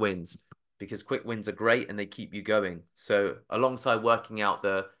the quick wins because quick wins are great and they keep you going. So alongside working out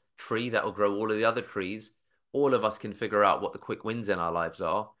the tree that will grow all of the other trees, all of us can figure out what the quick wins in our lives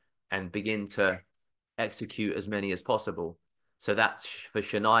are and begin to execute as many as possible. So that's for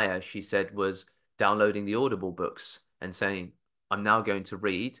Shania, she said, was downloading the Audible books and saying, I'm now going to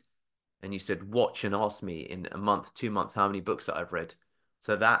read. And you said, watch and ask me in a month, 2 months, how many books that I've read.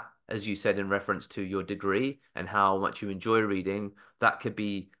 So that, as you said, in reference to your degree and how much you enjoy reading, that could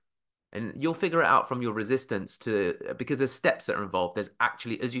be And you'll figure it out from your resistance to, because there's steps that are involved. There's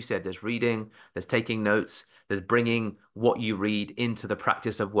actually, as you said, there's reading, there's taking notes, there's bringing what you read into the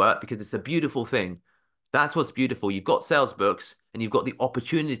practice of work because it's a beautiful thing. That's what's beautiful. You've got sales books and you've got the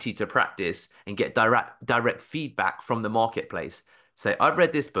opportunity to practice and get direct feedback from the marketplace. Say, I've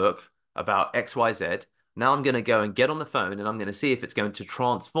read this book about XYZ. Now I'm going to go and get on the phone and I'm going to see if it's going to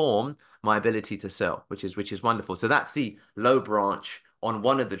transform my ability to sell, which is wonderful. So that's the low branch on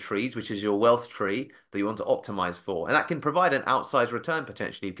one of the trees, which is your wealth tree that you want to optimize for. And that can provide an outsized return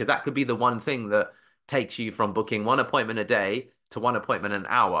potentially, because that could be the one thing that takes you from booking one appointment a day to one appointment an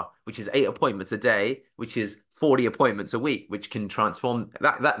hour, which is 8 appointments a day, which is 40 appointments a week, which can transform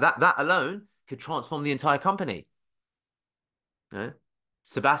that alone could transform the entire company. You know?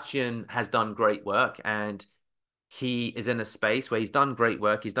 Sebastian has done great work and he is in a space where he's done great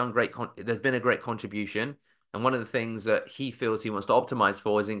work. He's done there's been a great contribution. And one of the things that he feels he wants to optimize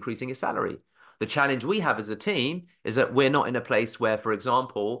for is increasing his salary. The challenge we have as a team is that we're not in a place where, for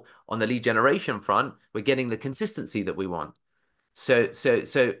example, on the lead generation front, we're getting the consistency that we want. So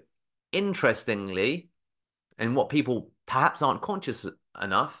interestingly, and what people perhaps aren't conscious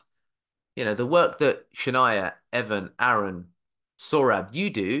enough, the work that Shania, Evan, Aaron, Saurabh, you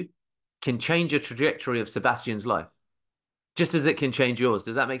do can change the trajectory of Sebastian's life just as it can change yours.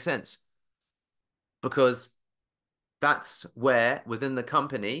 Does that make sense? Because that's where within the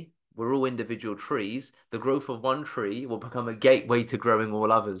company, we're all individual trees. The growth of one tree will become a gateway to growing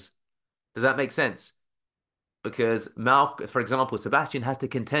all others. Does that make sense? Because for example, Sebastian has to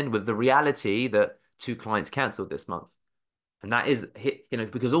contend with the reality that two clients canceled this month. And that is,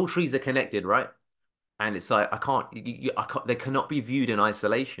 because all trees are connected, right? And it's like, I can't, they cannot be viewed in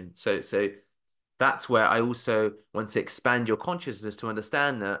isolation. So that's where I also want to expand your consciousness to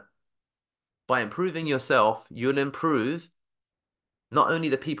understand that by improving yourself, you'll improve not only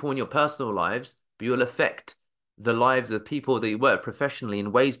the people in your personal lives, but you'll affect the lives of people that you work professionally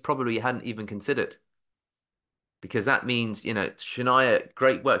in ways probably you hadn't even considered. Because that means, Shania,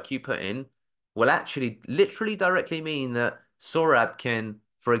 great work you put in will actually literally directly mean that Saurabh can,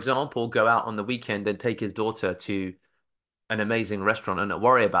 for example, go out on the weekend and take his daughter to an amazing restaurant and not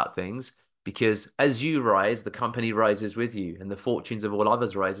worry about things. Because as you rise, the company rises with you and the fortunes of all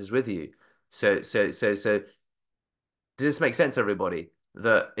others rises with you. So does this make sense, everybody?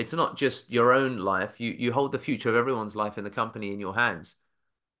 That it's not just your own life. You hold the future of everyone's life in the company in your hands.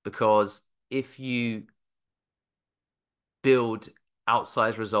 Because if you build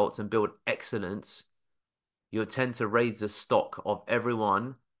outsized results and build excellence, you'll tend to raise the stock of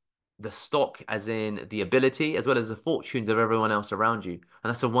everyone, the stock as in the ability as well as the fortunes of everyone else around you. And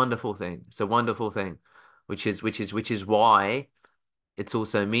that's a wonderful thing. It's a wonderful thing, which is why it's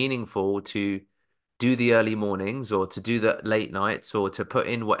also meaningful to do the early mornings or to do the late nights or to put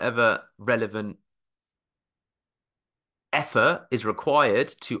in whatever relevant effort is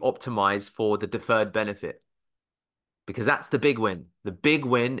required to optimize for the deferred benefit. Because that's the big win. The big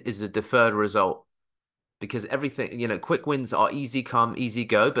win is the deferred result. Because everything, quick wins are easy come, easy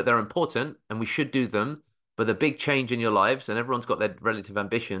go, but they're important and we should do them. But the big change in your lives, and everyone's got their relative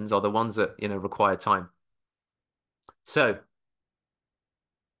ambitions, are the ones that, require time. So,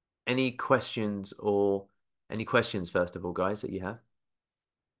 any questions or any questions, first of all, guys, that you have?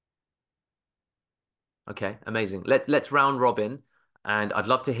 Okay, amazing. Let's round robin, and I'd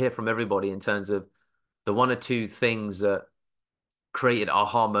love to hear from everybody in terms of the one or two things that created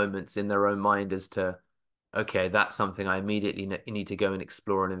aha moments in their own mind as to, okay, that's something I immediately need to go and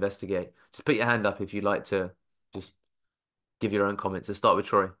explore and investigate. Just put your hand up if you'd like to just give your own comments. Let's start with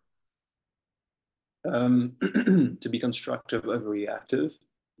Troy. To be constructive over reactive.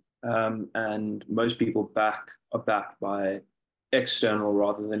 And most people are backed by external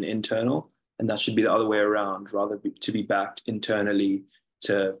rather than internal. And that should be the other way around, to be backed internally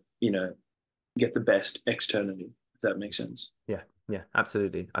to, get the best externally, if that makes sense. Yeah, yeah,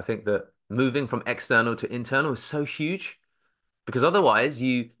 absolutely. I think that moving from external to internal is so huge because otherwise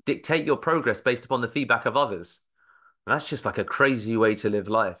you dictate your progress based upon the feedback of others. And that's just like a crazy way to live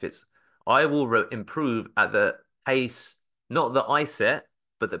life. I will improve at the pace, not that I set,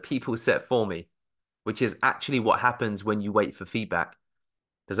 but that people set for me, which is actually what happens when you wait for feedback.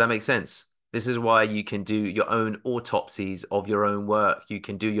 Does that make sense? This is why you can do your own autopsies of your own work. You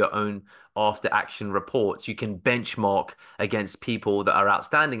can do your own after action reports. You can benchmark against people that are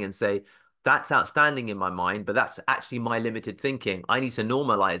outstanding and say, that's outstanding in my mind, but that's actually my limited thinking. I need to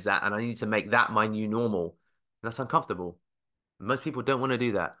normalize that and I need to make that my new normal. And that's uncomfortable. Most people don't want to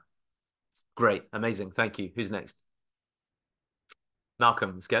do that. Great. Amazing. Thank you. Who's next?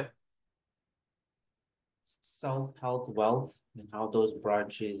 Malcolm, let's go. self, health, wealth, and how those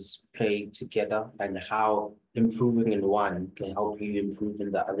branches play together, and how improving in one can help you improve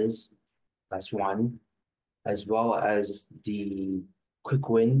in the others. That's one, as well as the quick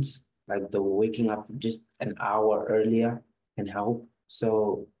wins, like the waking up just an hour earlier can help.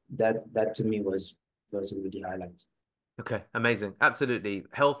 So that to me was a really highlight. Okay, amazing. Absolutely.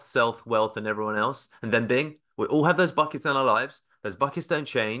 Health, self, wealth, and everyone else. And then Bing, we all have those buckets in our lives. Those buckets don't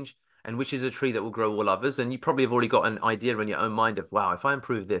change. And which is a tree that will grow all others. And you probably have already got an idea in your own mind of, wow, if I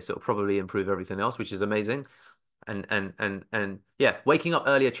improve this, it'll probably improve everything else, which is amazing. And yeah, waking up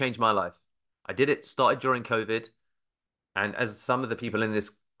earlier changed my life. I did it, started during COVID. And as some of the people in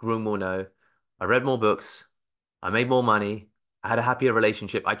this room will know, I read more books, I made more money, I had a happier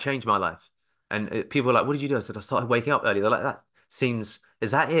relationship, I changed my life. And people were like, "What did you do?" I said, "I started waking up early." They're like, "That seems,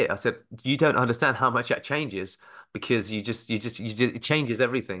 is that it?" I said, "You don't understand how much that changes because it changes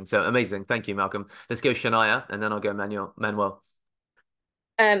everything." So amazing. Thank you, Malcolm. Let's go Shania, and then I'll go Manuel.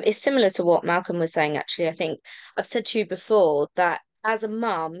 It's similar to what Malcolm was saying, actually. I think I've said to you before that as a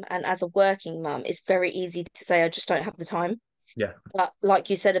mum and as a working mum, it's very easy to say, I just don't have the time. Yeah. But like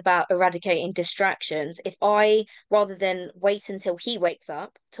you said about eradicating distractions, if I, rather than wait until he wakes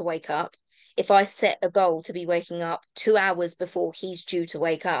up to wake up, if I set a goal to be waking up 2 hours before he's due to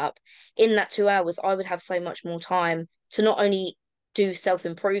wake up, in that 2 hours, I would have so much more time to not only do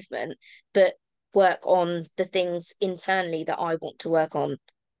self-improvement, but work on the things internally that I want to work on.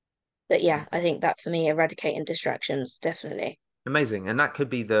 But yeah, I think that for me, eradicating distractions, definitely. Amazing. And that could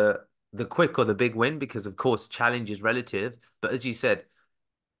be the quick or the big win because of course challenge is relative. But as you said,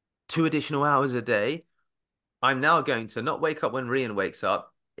 2 additional hours a day. I'm now going to not wake up when Rian wakes up.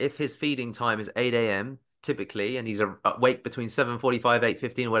 If his feeding time is 8 a.m. typically, and he's awake between 7:45,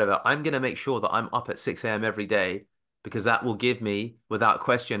 8:15, or whatever, I'm going to make sure that I'm up at 6 a.m. every day because that will give me, without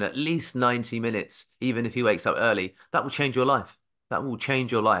question, at least 90 minutes, even if he wakes up early. That will change your life. That will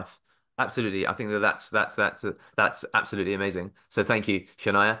change your life. Absolutely. I think that that's absolutely amazing. So thank you,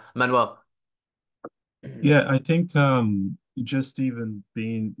 Shania. Manuel. Yeah, I think just even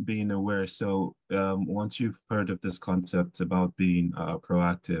being aware. So once you've heard of this concept about being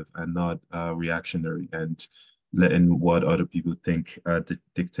proactive and not reactionary and letting what other people think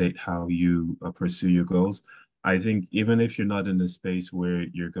dictate how you pursue your goals, I think even if you're not in a space where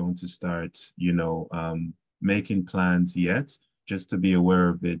you're going to start, making plans yet, just to be aware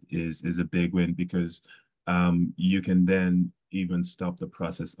of it is a big win because you can then even stop the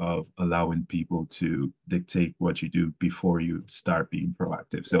process of allowing people to dictate what you do before you start being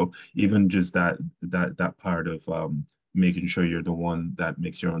proactive. So even just that part of making sure you're the one that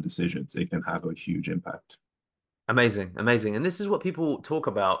makes your own decisions, it can have a huge impact. Amazing, amazing. And this is what people talk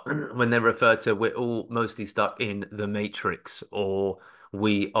about when they refer to we're all mostly stuck in the matrix or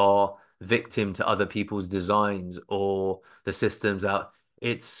we are victim to other people's designs or the systems out.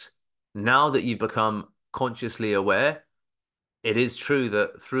 It's now that you've become consciously aware, it is true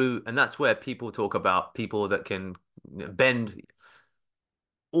that through, and that's where people talk about people that can bend.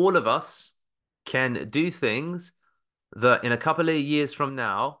 All of us can do things that in a couple of years from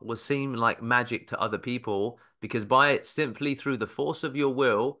now will seem like magic to other people because by simply through the force of your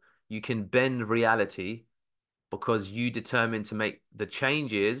will, you can bend reality because you determine to make the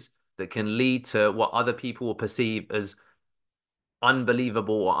changes that can lead to what other people will perceive as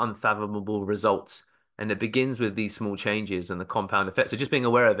unbelievable or unfathomable results. And it begins with these small changes and the compound effect. So just being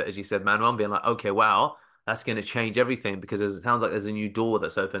aware of it, as you said, Manuel, being like, okay, wow, that's going to change everything because it sounds like there's a new door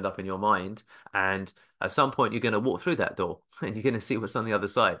that's opened up in your mind. And at some point, you're going to walk through that door and you're going to see what's on the other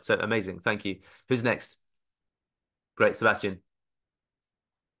side. So amazing. Thank you. Who's next? Great, Sebastian.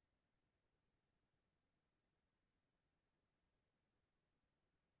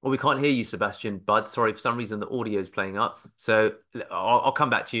 Well, we can't hear you, Sebastian, bud. Sorry, for some reason the audio is playing up. So I'll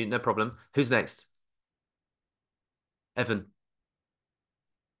come back to you. No problem. Who's next? Evan.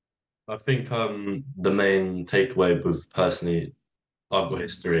 I think the main takeaway with personally I've got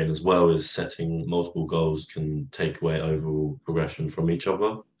history in as well is setting multiple goals can take away overall progression from each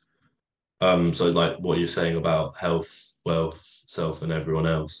other. So like what you're saying about health, wealth, self, and everyone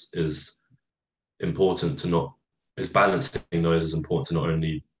else is important to not is balancing those is important to not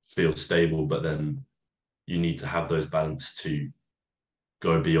only feel stable, but then you need to have those balance to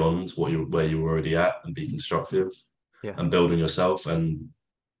go beyond what you're where you're already at and be constructive Yeah. and build on yourself and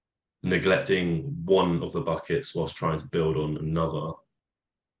neglecting one of the buckets whilst trying to build on another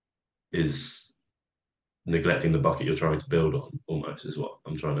is neglecting the bucket you're trying to build on almost is what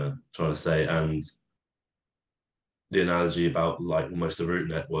I'm trying to say. And the analogy about like almost a root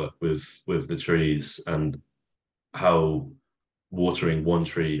network with the trees and how watering one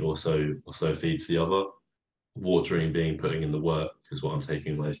tree also feeds the other. watering being putting in the work is what I'm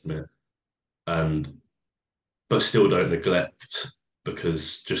taking away from it. And but still don't neglect,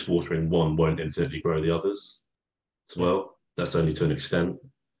 because just watering one won't infinitely grow the others as Yeah. well. That's only to an extent.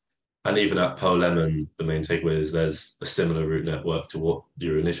 And even at Pearl Lemon, the main takeaway is there's a similar route network to what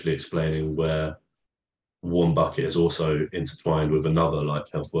you were initially explaining, where one bucket is also intertwined with another, like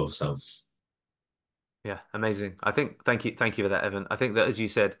health, wealth, self. Yeah, amazing. I think thank you for that, Evan. I think that as you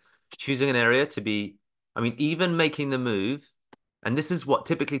said, choosing an area to be, I mean, even making the move, and this is what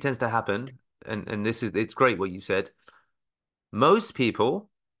typically tends to happen, and this is it's great what you said. Most people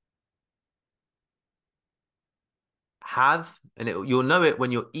have, and you'll know it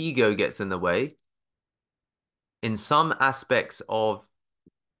when your ego gets in the way in some aspects of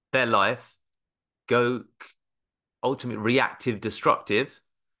their life, go ultimately reactive, destructive,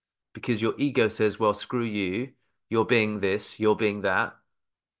 because your ego says, well, screw you, you're being this, you're being that.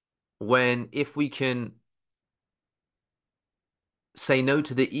 When if we can say no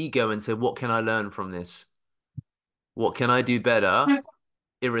to the ego and say, what can I learn from this? What can I do better,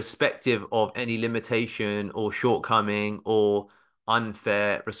 irrespective of any limitation or shortcoming or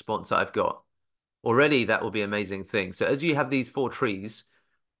unfair response that I've got? Already that will be an amazing thing. So as you have these four trees,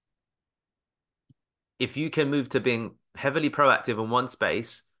 if you can move to being heavily proactive in one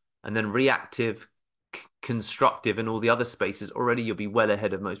space and then reactive, constructive in all the other spaces, already you'll be well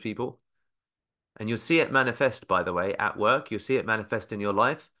ahead of most people. And you'll see it manifest, by the way, at work. You'll see it manifest in your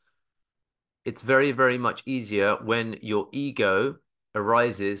life. It's very, very much easier when your ego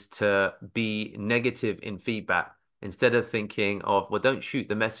arises to be negative in feedback instead of thinking of, well, don't shoot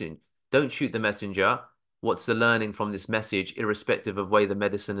the message, don't shoot the messenger. What's the learning from this message, irrespective of way the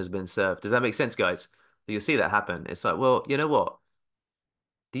medicine has been served? Does that make sense, guys? You'll see that happen. It's like, well, you know what?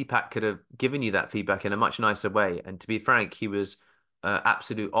 Deepak could have given you that feedback in a much nicer way. And to be frank, he was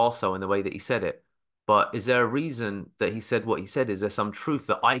absolute arsehole in the way that he said it. But is there a reason that he said what he said? Is there some truth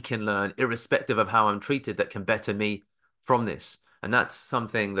that I can learn, irrespective of how I'm treated, that can better me from this? And that's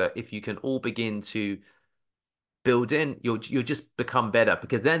something that if you can all begin to build in, you'll just become better,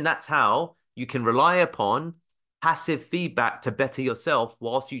 because then that's how you can rely upon passive feedback to better yourself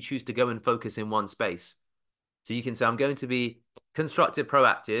whilst you choose to go and focus in one space. So you can say, I'm going to be constructive,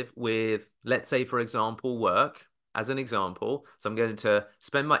 proactive with, let's say, for example, work as an example. So I'm going to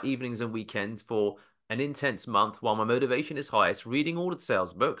spend my evenings and weekends for an intense month while my motivation is highest, reading all of the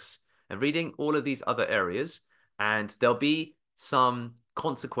sales books and reading all of these other areas. And there'll be some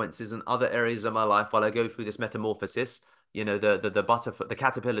consequences in other areas of my life while I go through this metamorphosis, you know, the butterfly, the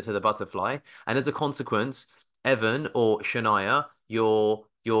caterpillar to the butterfly. And as a consequence, Evan or Shania, your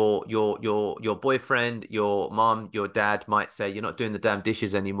boyfriend, your mom, your dad might say, you're not doing the damn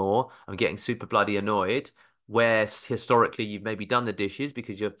dishes anymore. I'm getting super bloody annoyed. Where historically you've maybe done the dishes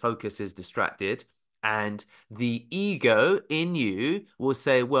because your focus is distracted. And the ego in you will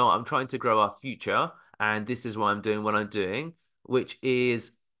say, well, I'm trying to grow our future, and this is why I'm doing what I'm doing, which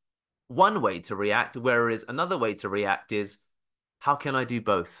is one way to react. Whereas another way to react is, how can I do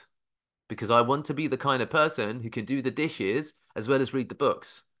both? Because I want to be the kind of person who can do the dishes as well as read the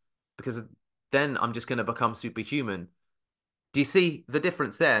books, because then I'm just going to become superhuman. Do you see the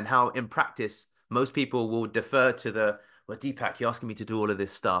difference there, and how in practice most people will defer to the, well, Deepak, you're asking me to do all of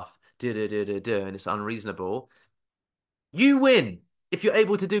this stuff, and it's unreasonable. You win if you're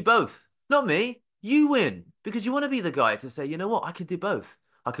able to do both. Not me. You win because you want to be the guy to say, you know what, I can do both.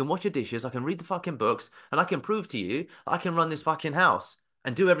 I can wash your dishes, I can read the fucking books, and I can prove to you I can run this fucking house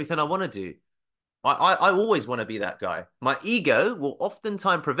and do everything I want to do. I always want to be that guy. My ego will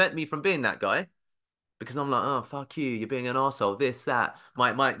oftentimes prevent me from being that guy because I'm like, oh, fuck you, you're being an arsehole, this, that.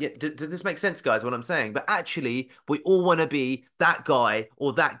 Yeah, does this make sense, guys, what I'm saying? But actually, we all want to be that guy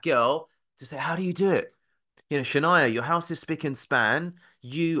or that girl to say, how do you do it? You know, Shania, your house is spick and span.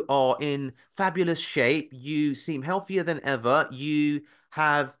 You are in fabulous shape. You seem healthier than ever. You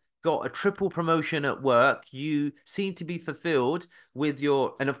have got a triple promotion at work. You seem to be fulfilled with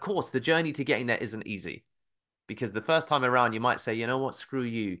your, and of course, the journey to getting there isn't easy, because the first time around, you might say, you know what, screw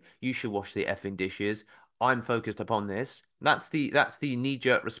you. You should wash the effing dishes. I'm focused upon this. That's the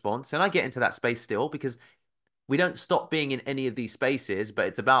knee-jerk response. And I get into that space still because we don't stop being in any of these spaces, but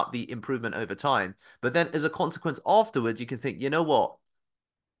it's about the improvement over time. But then as a consequence afterwards, you can think, you know what?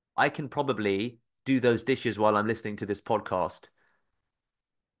 I can probably do those dishes while I'm listening to this podcast.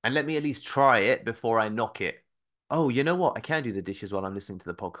 And let me at least try it before I knock it. Oh, you know what? I can do the dishes while I'm listening to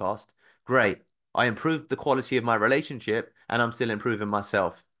the podcast. Great. I improved the quality of my relationship and I'm still improving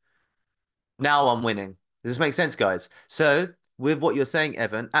myself. Now I'm winning. Does this make sense, guys? So, with what you're saying,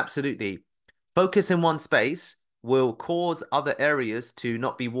 Evan, absolutely. Focus in one space will cause other areas to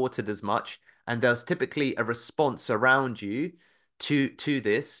not be watered as much. and there's typically a response around you to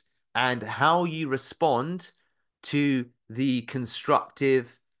this, and how you respond to the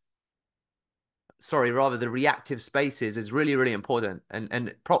constructive, sorry, rather the reactive spaces is really, really important.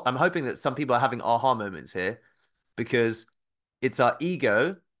 I'm hoping that some people are having aha moments here, because it's our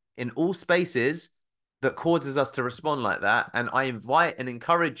ego in all spaces that causes us to respond like that. And I invite and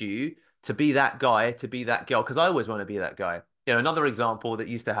encourage you to be that guy, to be that girl, because I always want to be that guy. Another example that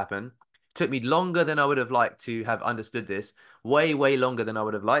used to happen, took me longer than I would have liked to have understood this, way, way longer than I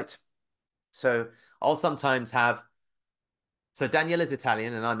would have liked. So I'll sometimes have, so Daniela's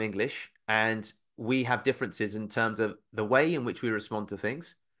Italian and I'm English, and we have differences in terms of the way in which we respond to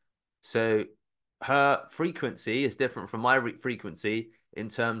things. So her frequency is different from my frequency in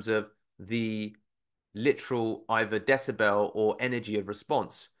terms of the literal either decibel or energy of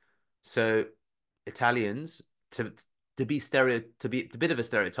response. So Italians, to to be a bit of a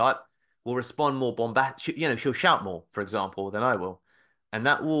stereotype, will respond more bombastic. She'll shout more, for example, than I will, and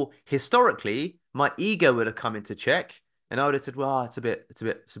that will historically my ego would have come into check, and I would have said, "Well, you're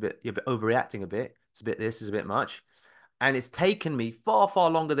a bit overreacting a bit. It's a bit this is a bit much." And it's taken me far, far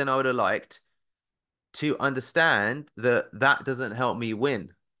longer than I would have liked to understand that that doesn't help me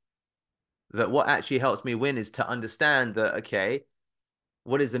win. That what actually helps me win is to understand that, okay,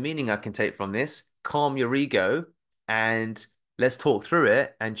 what is the meaning I can take from this? Calm your ego and let's talk through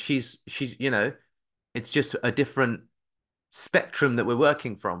it. And she's, it's just a different spectrum that we're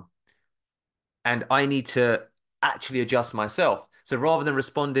working from. And I need to actually adjust myself. So rather than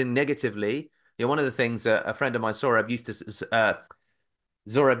responding negatively, one of the things that a friend of mine, Zorab used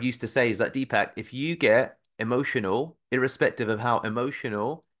to say is that, Deepak, if you get emotional, irrespective of how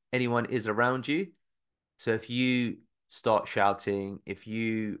emotional anyone is around you, so if you start shouting, if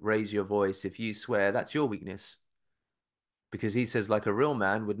you raise your voice, if you swear, that's your weakness. Because he says, like a real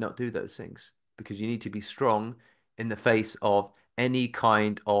man would not do those things, because you need to be strong in the face of any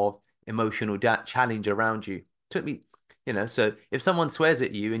kind of emotional challenge around you. Took me, so if someone swears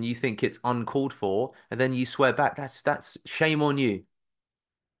at you and you think it's uncalled for, and then you swear back, that's shame on you.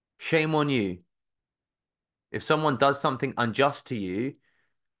 Shame on you. If someone does something unjust to you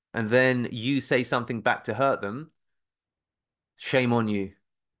and then you say something back to hurt them, shame on you.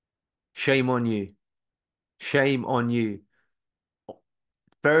 Shame on you. Shame on you.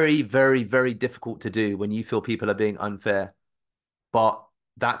 Very, very, very difficult to do when you feel people are being unfair. But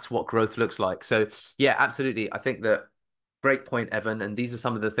that's what growth looks like. So, yeah, absolutely. I think that great point, Evan. And these are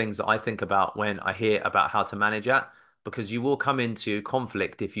some of the things that I think about when I hear about how to manage that, because you will come into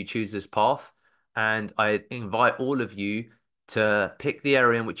conflict if you choose this path. And I invite all of you to pick the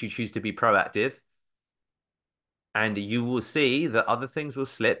area in which you choose to be proactive, and you will see that other things will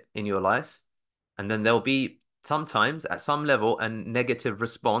slip in your life. And then there'll be sometimes at some level a negative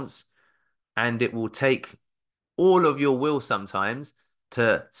response, and it will take all of your will sometimes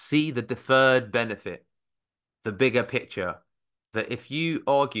to see the deferred benefit, the bigger picture. That if you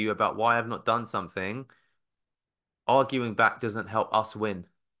argue about why I've not done something, arguing back doesn't help us win.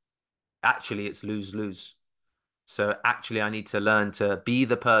 Actually, it's lose-lose. So actually, I need to learn to be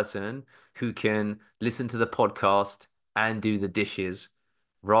the person who can listen to the podcast and do the dishes,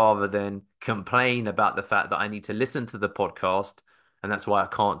 rather than complain about the fact that I need to listen to the podcast and that's why I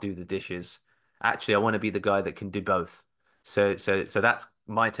can't do the dishes. Actually, I want to be the guy that can do both. So that's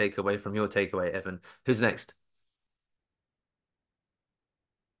my takeaway from your takeaway, Evan. Who's next?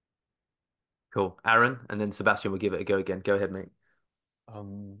 Cool. Aaron, and then Sebastian will give it a go again. Go ahead, mate.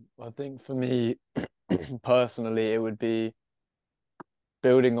 I think for me personally, it would be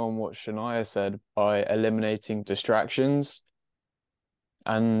building on what Shania said by eliminating distractions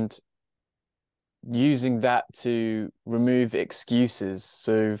and using that to remove excuses.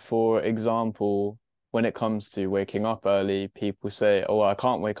 So, for example, when it comes to waking up early, people say, "Oh, I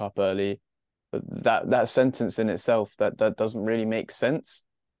can't wake up early." But that sentence in itself, that doesn't really make sense,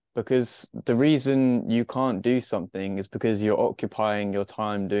 because the reason you can't do something is because you're occupying your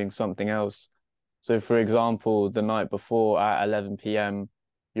time doing something else. So, for example, the night before at 11 p.m.,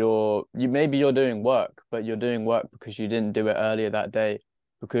 you're doing work, but you're doing work because you didn't do it earlier that day,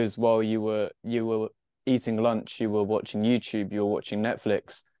 because while you were eating lunch, you were watching YouTube, you were watching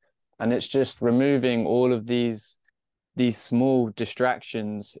Netflix, and it's just removing all of these small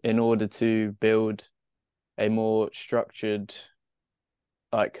distractions in order to build a more structured,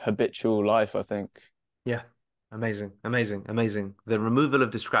 like habitual life, I think. Yeah. Amazing. Amazing. Amazing. The removal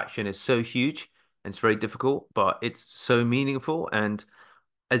of distraction is so huge and it's very difficult, but it's so meaningful. And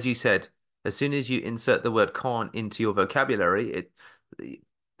as you said, as soon as you insert the word can't into your vocabulary,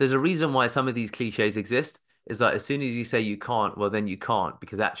 there's a reason why some of these cliches exist. is like as soon as you say you can't, well then you can't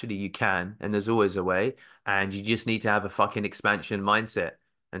because actually you can, and there's always a way, and you just need to have a fucking expansion mindset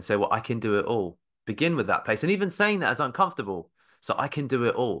and say, well, I can do it all. Begin with that place, and even saying that is uncomfortable. So I can do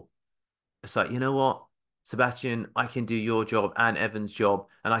it all. It's like, you know what, Sebastian, I can do your job and Evan's job,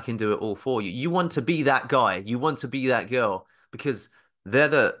 and I can do it all for you. You want to be that guy, you want to be that girl because they're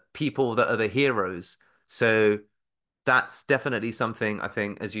the people that are the heroes. So that's definitely something I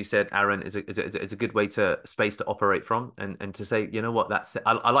think, as you said, Aaron, is a good way to space to operate from and to say, you know what,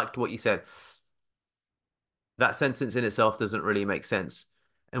 I liked what you said. That sentence in itself doesn't really make sense.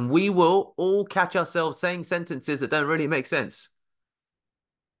 And we will all catch ourselves saying sentences that don't really make sense.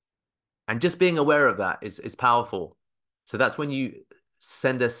 And just being aware of that is powerful. So that's when you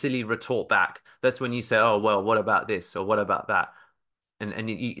send a silly retort back. That's when you say, oh, well, what about this? Or what about that? And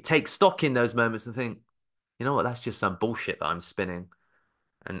you take stock in those moments and think, you know what, that's just some bullshit that I'm spinning.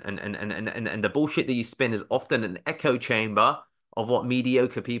 And the bullshit that you spin is often an echo chamber of what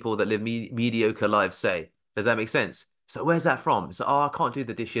mediocre people that live mediocre lives say. Does that make sense? So where's that from? It's like, oh, I can't do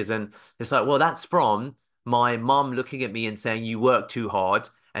the dishes. And it's like, well, that's from my mum looking at me and saying you work too hard,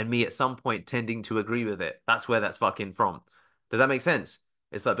 and me at some point tending to agree with it. That's where that's fucking from. Does that make sense?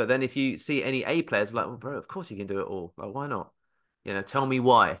 It's like, but then if you see any A players, like, well, bro, of course you can do it all. Like, why not? You know, tell me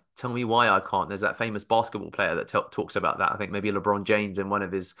why. Tell me why I can't. There's that famous basketball player that talks about that. I think maybe LeBron James in one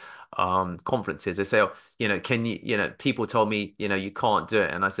of his conferences. They say, oh, you know, can you, you know, people told me, you know, you can't do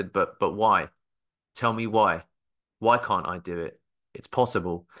it. And I said, but why? Tell me why. Why can't I do it? It's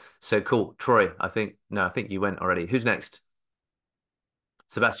possible. So cool. Troy, I think, no, I think you went already. Who's next?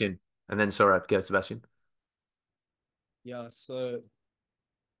 Sebastian. And then Sorab. Go, Sebastian. Yeah, so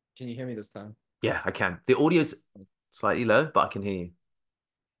can you hear me this time? Yeah, I can. The audio's slightly low, but I can hear you.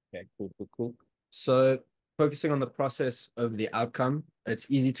 Okay, cool. So focusing on the process of the outcome, it's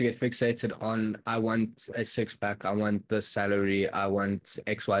easy to get fixated on I want a six pack, I want this salary, I want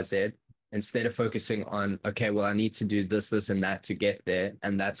XYZ, instead of focusing on, okay, well, I need to do this, and that to get there.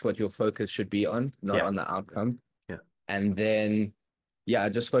 And that's what your focus should be on, not Yeah. on the outcome. Yeah. And then, yeah,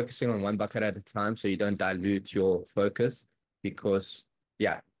 just focusing on one bucket at a time so you don't dilute your focus because,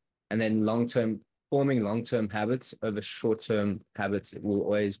 yeah. And then forming long-term habits over short-term habits will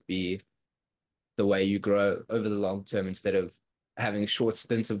always be the way you grow over the long term instead of having short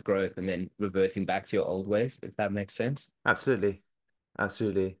stints of growth and then reverting back to your old ways, if that makes sense. Absolutely.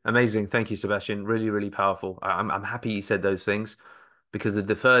 Absolutely. Amazing. Thank you, Sebastian. Really, really powerful. I'm happy you said those things because the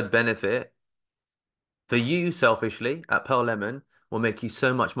deferred benefit for you selfishly at Pearl Lemon will make you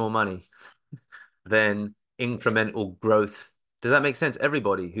so much more money than incremental growth. Does that make sense?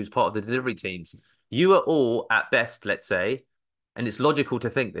 Everybody who's part of the delivery teams, you are all at best, let's say, and it's logical to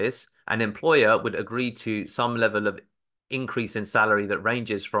think this, an employer would agree to some level of increase in salary that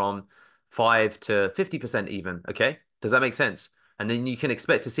ranges from 5 to 50% even. Okay. Does that make sense? And then you can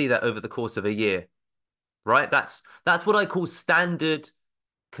expect to see that over the course of a year, right? That's what I call standard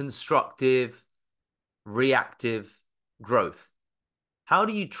constructive reactive growth. How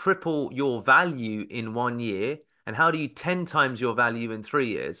do you triple your value in 1 year? And how do you 10 times your value in 3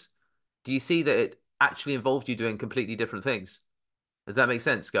 years? Do you see that it actually involves you doing completely different things? Does that make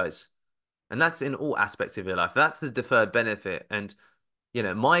sense, guys? And that's in all aspects of your life. That's the deferred benefit. And, you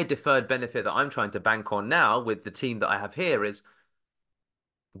know, my deferred benefit that I'm trying to bank on now with the team that I have here is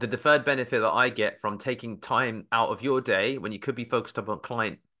the deferred benefit that I get from taking time out of your day when you could be focused on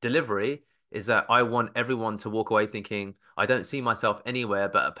client delivery is that I want everyone to walk away thinking, I don't see myself anywhere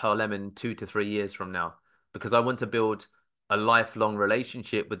but at Pearl Lemon 2 to 3 years from now, because I want to build a lifelong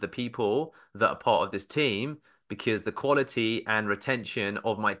relationship with the people that are part of this team, because the quality and retention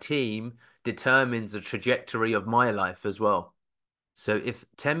of my team determines the trajectory of my life as well. So if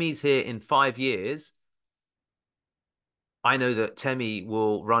Temi's here in 5 years, I know that Temi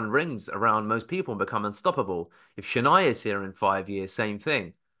will run rings around most people and become unstoppable. If Shania is here in 5 years, same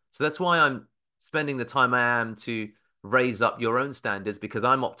thing. So that's why I'm spending the time I am to raise up your own standards, because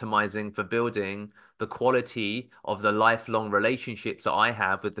I'm optimizing for building the quality of the lifelong relationships that I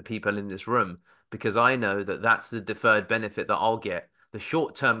have with the people in this room, because I know that that's the deferred benefit that I'll get. The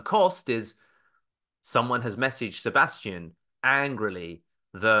short-term cost is someone has messaged Sebastian angrily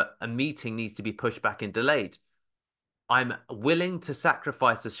that a meeting needs to be pushed back and delayed. I'm willing to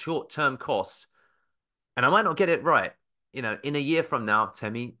sacrifice the short-term costs, and I might not get it right. You know, in a year from now,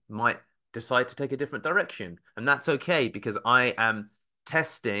 Temi might decide to take a different direction, and that's okay because I am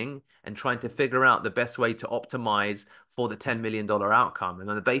testing and trying to figure out the best way to optimize for the $10 million outcome. And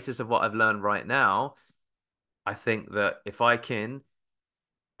on the basis of what I've learned right now, I think that if I can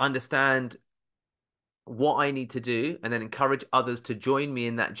understand what I need to do and then encourage others to join me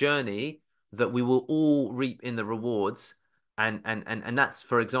in that journey, that we will all reap in the rewards. And that's,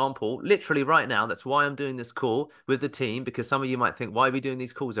 for example, literally right now, that's why I'm doing this call with the team, because some of you might think, why are we doing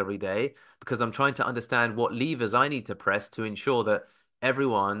these calls every day? Because I'm trying to understand what levers I need to press to ensure that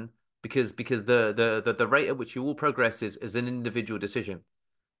everyone, because the rate at which you all progress is an individual decision.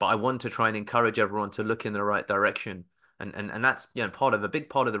 But I want to try and encourage everyone to look in the right direction. And that's, part of a big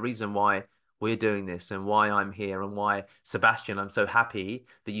part of the reason why we're doing this and why I'm here and why, Sebastian, I'm so happy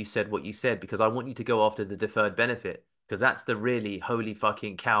that you said what you said, because I want you to go after the deferred benefit, because that's the really holy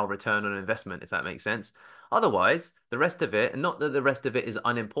fucking cow return on investment, if that makes sense. Otherwise, the rest of it, and not that the rest of it is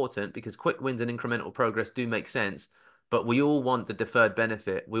unimportant, because quick wins and incremental progress do make sense, but we all want the deferred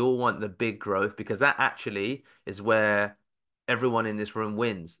benefit. We all want the big growth, because that actually is where everyone in this room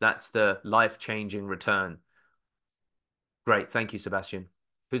wins. That's the life-changing return. Great. Thank you, Sebastian.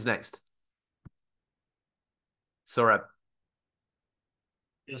 Who's next? Saurabh.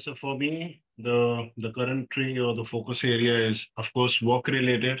 Yeah, so for me, the current tree or the focus area is, of course, work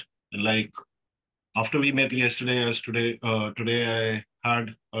related. Like after we met yesterday, as today I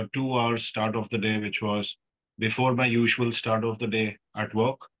had a 2 hour start of the day, which was before my usual start of the day at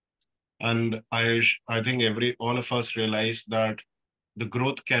work. And I think all of us realize that the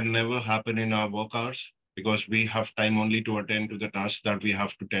growth can never happen in our work hours because we have time only to attend to the tasks that we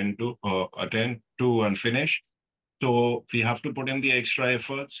have to attend to and finish. So we have to put in the extra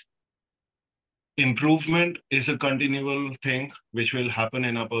efforts. Improvement is a continual thing which will happen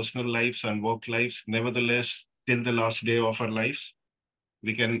in our personal lives and work lives. Nevertheless, till the last day of our lives,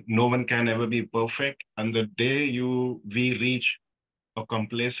 no one can ever be perfect. And the day we reach a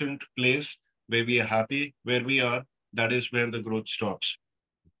complacent place where we are happy where we are, that is where the growth stops.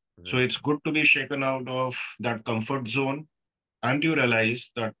 So it's good to be shaken out of that comfort zone and you realize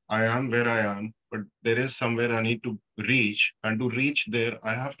that I am where I am, but there is somewhere I need to reach. And to reach there,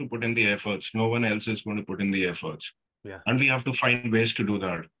 I have to put in the efforts. No one else is going to put in the efforts. Yeah. And we have to find ways to do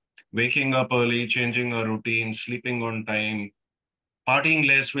that. Waking up early, changing our routine, sleeping on time, partying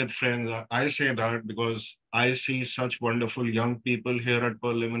less with friends. I say that because I see such wonderful young people here at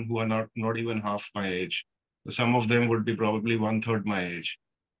Parliament who are not even half my age. Some of them would be probably one third my age.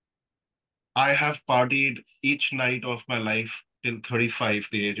 I have partied each night of my life till 35,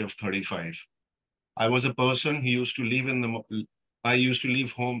 the age of 35. I was a person who used to leave I used to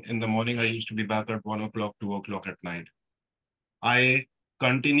leave home in the morning. I used to be back at 1 o'clock, 2 o'clock at night. I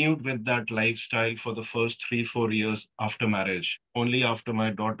continued with that lifestyle for the first 3, 4 years after marriage. Only after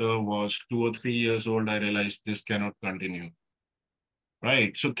my daughter was 2 or 3 years old, I realized this cannot continue.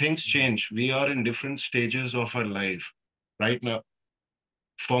 Right. So things change. We are in different stages of our life right now.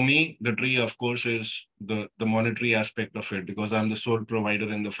 For me, the tree, of course, is the monetary aspect of it because I'm the sole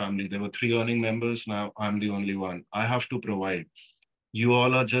provider in the family. There were 3 earning members. Now I'm the only one. I have to provide. You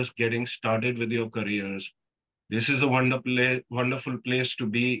all are just getting started with your careers. This is a wonderful place to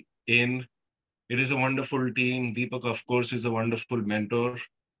be in. It is a wonderful team. Deepak, of course, is a wonderful mentor.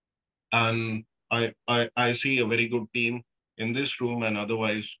 And I see a very good team in this room and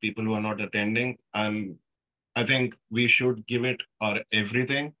otherwise people who are not attending. And I think we should give it our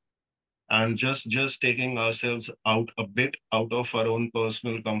everything and just taking ourselves out a bit out of our own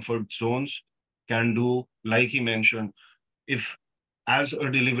personal comfort zones can do, like he mentioned, if as a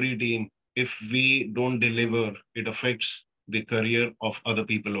delivery team, if we don't deliver, it affects the career of other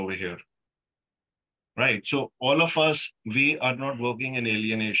people over here. Right. So all of us, we are not working in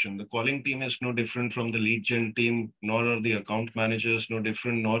alienation. The calling team is no different from the lead gen team, nor are the account managers no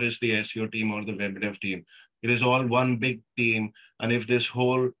different, nor is the SEO team or the web dev team. It is all one big team. And if this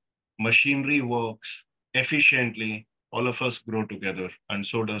whole machinery works efficiently, all of us grow together and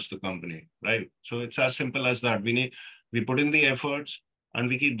so does the company. Right. So it's as simple as that. We put in the efforts and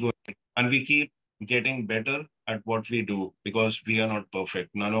we keep going and we keep getting better at what we do because we are not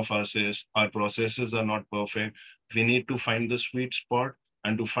perfect. None of us is. Our processes are not perfect. We need to find the sweet spot,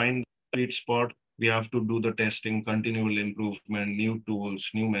 and to find the sweet spot, we have to do the testing, continual improvement, new tools,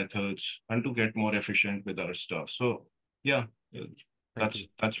 new methods, and to get more efficient with our stuff. So yeah, that's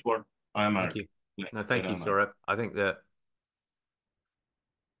what I'm Thank at. you. Like, No, thank you, Saurabh. I think that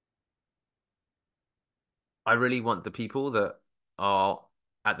I really want the people that are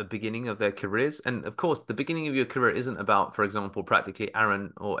at the beginning of their careers. And of course, the beginning of your career isn't about, for example, practically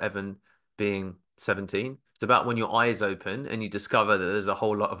Aaron or Evan being 17. It's about when your eyes open and you discover that there's a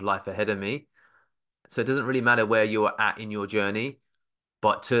whole lot of life ahead of me. So it doesn't really matter where you're at in your journey.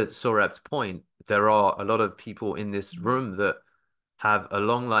 But to Saurabh's point, there are a lot of people in this room that have a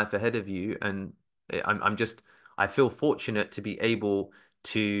long life ahead of you. And I feel fortunate to be able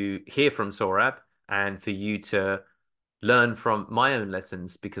to hear from Saurabh and for you to learn from my own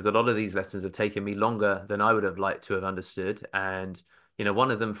lessons, because a lot of these lessons have taken me longer than I would have liked to have understood. And,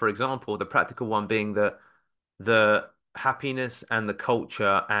 one of them, for example, the practical one being that the happiness and the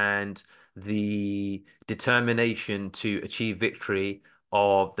culture and the determination to achieve victory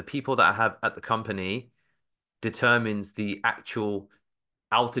of the people that I have at the company determines the actual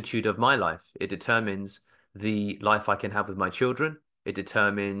altitude of my life. It determines the life I can have with my children. It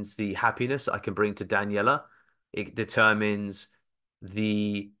determines the happiness I can bring to Daniela. It determines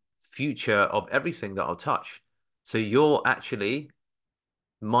the future of everything that I'll touch. So you're actually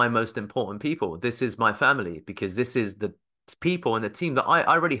my most important people. This is my family, because this is the people and the team that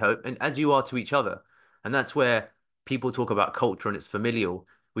I really hope, and as you are to each other. And that's where people talk about culture and it's familial.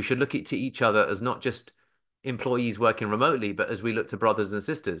 We should look at to each other as not just employees working remotely, but as we look to brothers and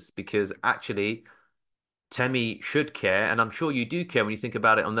sisters, because actually Temi should care. And I'm sure you do care when you think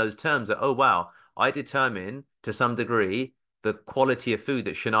about it on those terms that, oh, wow, I determine to some degree the quality of food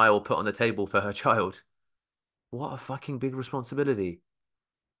that Shania will put on the table for her child. What a fucking big responsibility.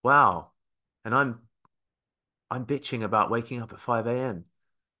 Wow. And I'm bitching about waking up at 5 a.m.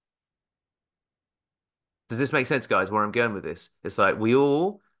 Does this make sense, guys, where I'm going with this? It's like we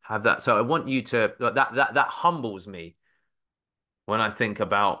all have that. So I want you to like, that humbles me when I think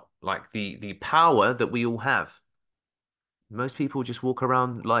about like the power that we all have. Most people just walk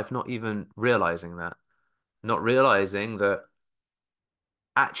around life not even realizing that, not realizing that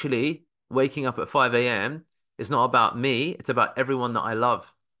actually waking up at 5 a.m. is not about me, it's about everyone that I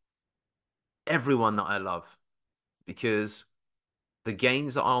love. Everyone that I love. Because the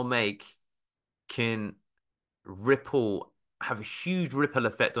gains that I'll make can ripple, have a huge ripple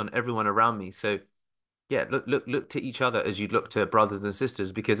effect on everyone around me. So yeah, look to each other as you look to brothers and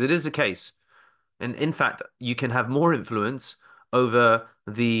sisters, because it is the case. And in fact, you can have more influence over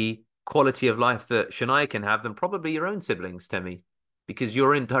the quality of life that Shania can have than probably your own siblings, Temi, because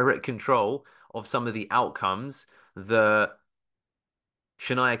you're in direct control of some of the outcomes that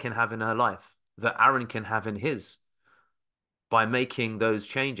Shania can have in her life, that Aaron can have in his, by making those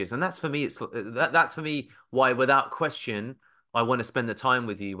changes. And that's for me, that's for me why, without question, I want to spend the time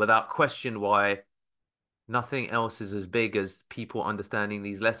with you. Without question, why nothing else is as big as people understanding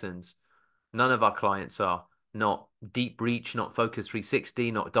these lessons. None of our clients are. Not Deep Reach, not Focus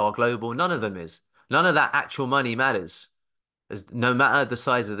 360, not Dar Global. None of them is. None of that actual money matters. As no matter the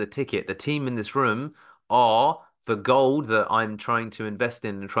size of the ticket, the team in this room are the gold that I'm trying to invest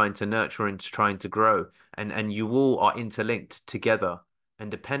in and trying to nurture and trying to grow. And you all are interlinked together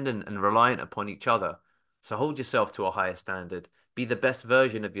and dependent and reliant upon each other. So hold yourself to a higher standard. Be the best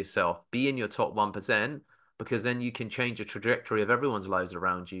version of yourself. Be in your top 1%, because then you can change the trajectory of everyone's lives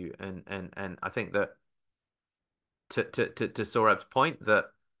around you. And I think that to Saurabh's point, that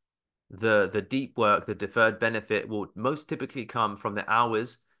the deep work, the deferred benefit will most typically come from the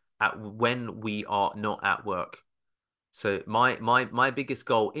hours at when we are not at work. So my biggest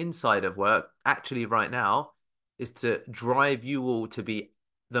goal inside of work, actually right now, is to drive you all to be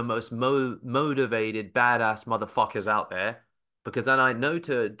the most motivated, badass motherfuckers out there, because then I know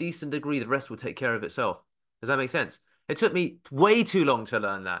to a decent degree the rest will take care of itself. Does that make sense? It took me way too long to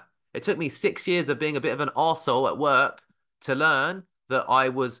learn that. It took me 6 years of being a bit of an arsehole at work to learn that I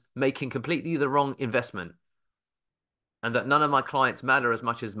was making completely the wrong investment, and that none of my clients matter as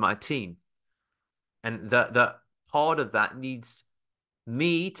much as my team. And that part of that needs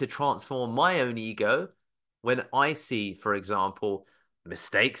me to transform my own ego when I see, for example,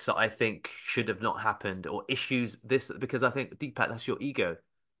 mistakes that I think should have not happened, or issues this, because I think, Deepak, that's your ego.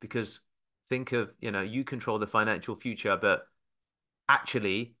 Because think of, you control the financial future, but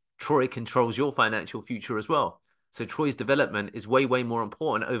actually Troy controls your financial future as well. So Troy's development is way, way more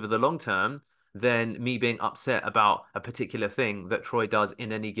important over the long term than me being upset about a particular thing that Troy does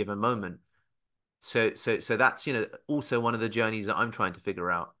in any given moment. So that's, also one of the journeys that I'm trying to figure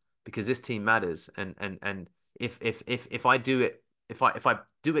out, because this team matters. And if I do it, if I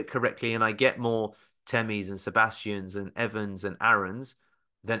do it correctly and I get more Temis and Sebastians and Evans and Aarons,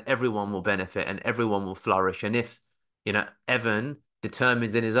 then everyone will benefit and everyone will flourish. And if, Evan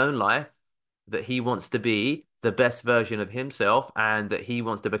determines in his own life that he wants to be the best version of himself and that he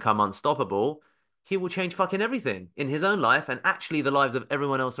wants to become unstoppable, he will change fucking everything in his own life and actually the lives of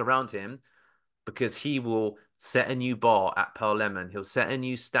everyone else around him, because he will set a new bar at Pearl Lemon. He'll set a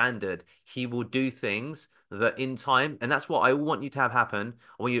new standard. He will do things that in time, and that's what I want you to have happen.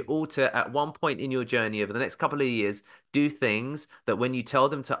 I want you all to, at one point in your journey over the next couple of years, do things that when you tell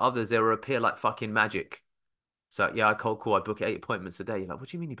them to others, they will appear like fucking magic. So yeah, I cold call. I book 8 appointments a day. You're like, what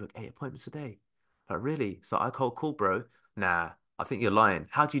do you mean you book 8 appointments a day? Like, really? So I cold call, bro. Nah, I think you're lying.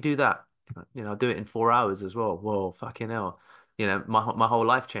 How do you do that? I'll do it in 4 hours as well. Whoa, fucking hell. My whole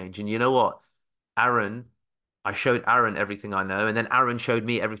life changed. And you know what? Aaron, I showed Aaron everything I know, and then Aaron showed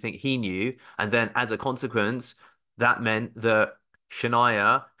me everything he knew. And then as a consequence, that meant that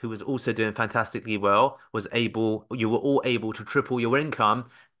Shania, who was also doing fantastically well, you were all able to triple your income.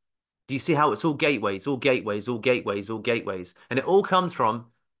 Do you see how it's all gateways, all gateways, all gateways, all gateways? And it all comes from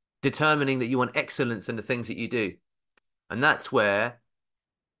determining that you want excellence in the things that you do. And that's where,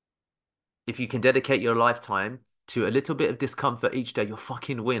 if you can dedicate your lifetime to a little bit of discomfort each day, you'll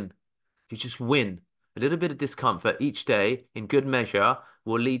fucking win. You just win. A little bit of discomfort each day in good measure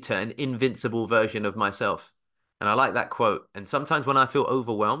will lead to an invincible version of myself. And I like that quote. And sometimes when I feel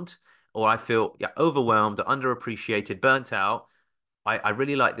overwhelmed or I feel overwhelmed, underappreciated, burnt out, I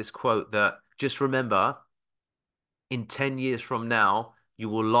really like this quote that just remember in 10 years from now, you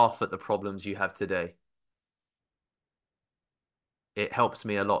will laugh at the problems you have today. It helps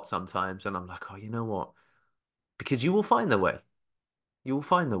me a lot sometimes. And I'm like, oh, you know what? Because you will find the way. You will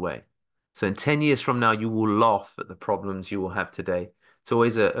find the way. So in 10 years from now, you will laugh at the problems you will have today. It's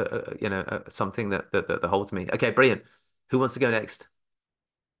always something that holds me. Okay, brilliant. Who wants to go next?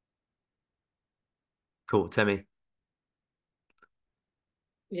 Cool, Temi.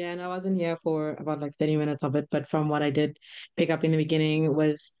 Yeah, and I wasn't here for about like 30 minutes of it, but from what I did pick up in the beginning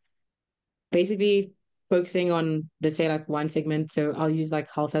was basically focusing on, let's say, like one segment. So I'll use like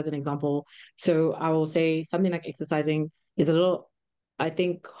health as an example. So I will say something like exercising is a little, I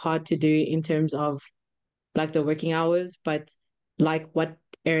think, hard to do in terms of like the working hours, but like what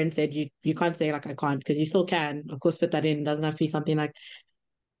Aaron said, you can't say like I can't, because you still can, of course, fit that in. It doesn't have to be something like,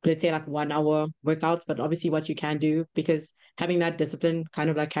 let's say, like 1 hour workouts, but obviously what you can do, because having that discipline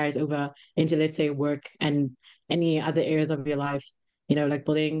kind of like carries over into, let's say, work and any other areas of your life, like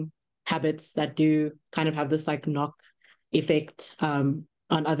building habits that do kind of have this like knock effect on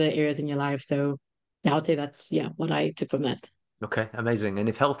other areas in your life. So yeah, I would say that's, yeah, what I took from that. Okay, amazing. And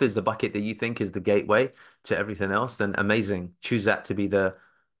if health is the bucket that you think is the gateway to everything else, then amazing. Choose that to be the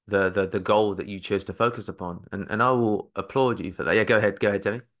goal that you chose to focus upon. And I will applaud you for that. Yeah, go ahead,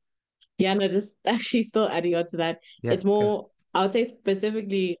 Temi. Yeah, no, just actually still adding on to that. Yeah, It's go. more, I would say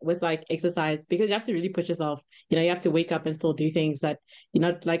specifically with like exercise, because you have to really push yourself. You have to wake up and still do things that you're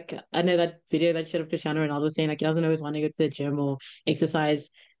not like, I know that video that showed of Cristiano Ronaldo saying like he doesn't always want to go to the gym or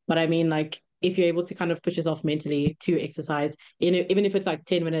exercise. But I mean, like, if you're able to kind of push yourself mentally to exercise, even if it's like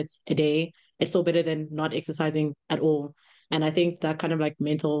 10 minutes a day, it's still better than not exercising at all. And I think that kind of like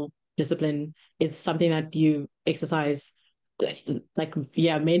mental discipline is something that you exercise, like,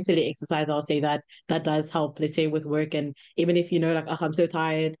 yeah, mentally exercise. I'll say that that does help, let's say, with work. And even if like, oh, I'm so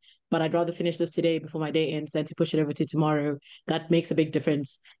tired, but I'd rather finish this today before my day ends than to push it over to tomorrow, that makes a big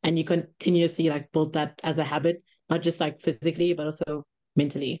difference. And you continuously like build that as a habit, not just like physically but also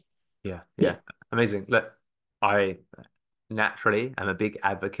mentally. Yeah, Yeah. yeah. Amazing. Look, I naturally am a big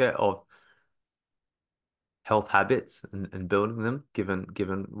advocate of health habits and building them given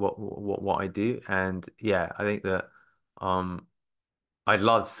what I do. And yeah, I think that um I'd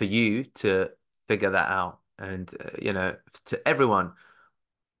love for you to figure that out. And to everyone,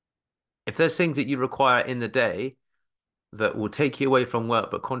 if there's things that you require in the day that will take you away from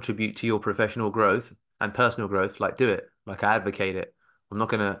work but contribute to your professional growth and personal growth, like do it. Like I advocate it. I'm not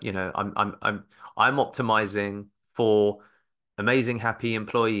gonna, I'm optimizing for amazing, happy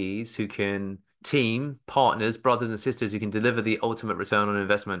employees who can team, partners, brothers and sisters who can deliver the ultimate return on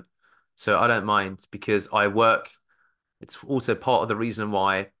investment. So I don't mind because I work. It's also part of the reason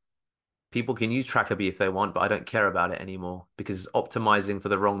why people can use Trackabee if they want, but I don't care about it anymore because it's optimizing for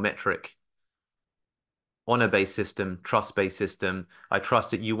the wrong metric. Honor-based system, trust-based system. I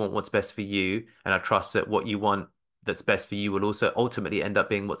trust that you want what's best for you, and I trust that what you want that's best for you will also ultimately end up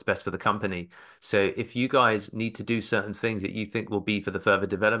being what's best for the company. So if you guys need to do certain things that you think will be for the further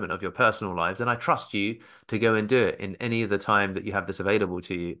development of your personal lives, then I trust you to go and do it in any of the time that you have this available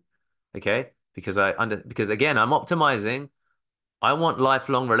to you. Okay? Because again, I'm optimizing. I want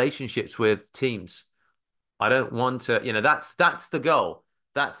lifelong relationships with teams. I don't want to, that's the goal.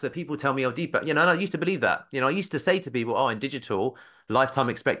 That's that people tell me, oh, Deepak, and I used to believe that. I used to say to people, oh, in digital, lifetime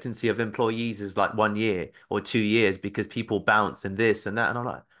expectancy of employees is like 1 year or 2 years because people bounce and this and that. And I'm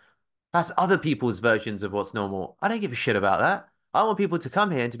like, that's other people's versions of what's normal. I don't give a shit about that. I want people to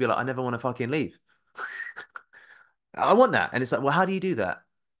come here and to be like, I never want to fucking leave. I want that. And it's like, well, how do you do that?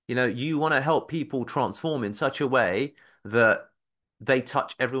 You want to help people transform in such a way that they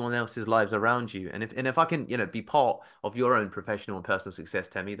touch everyone else's lives around you. And if I can, be part of your own professional and personal success,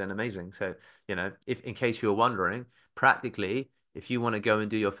 Temi, then amazing. So, if in case you were wondering, practically, if you want to go and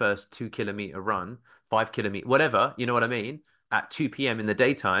do your first 2 kilometer run, 5 kilometer, whatever, you know what I mean? at 2 p.m. in the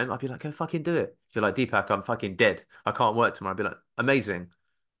daytime, I'd be like, go fucking do it. If you're like, Deepak, I'm fucking dead. I can't work tomorrow. I'd be like, amazing.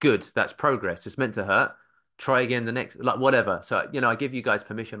 Good. That's progress. It's meant to hurt. Try again the next, like whatever. So, I give you guys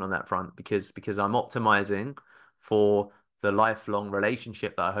permission on that front because I'm optimizing for the lifelong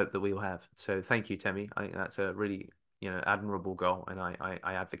relationship that I hope that we will have. So thank you, Temi. I think that's a really, admirable goal, and I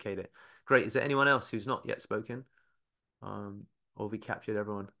advocate it. Great. Is there anyone else who's not yet spoken? Or have we captured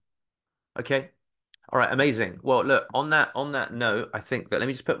everyone? Okay. All right, amazing. Well, look, on that note, I think that let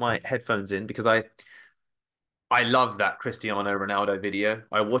me just put my headphones in because I love that Cristiano Ronaldo video.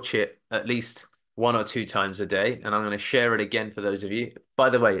 I watch it at least 1 or 2 times a day, and I'm going to share it again for those of you.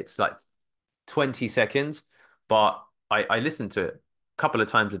 By the way, it's like 20 seconds, but I listen to it a couple of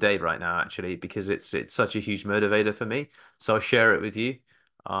times a day right now, actually, because it's such a huge motivator for me. So I'll share it with you.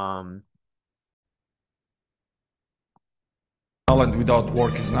 Talent without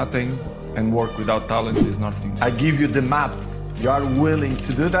work is nothing, and work without talent is nothing. I give you the map. You are willing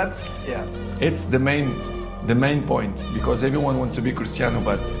to do that? Yeah. It's the main point, because everyone wants to be Cristiano,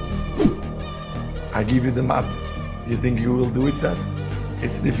 but I give you the map. You think you will do it that?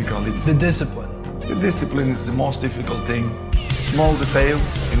 It's difficult. It's the discipline. The discipline is the most difficult thing. Small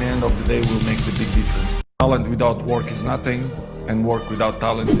details, in the end of the day, will make the big difference. Talent without work is nothing, and work without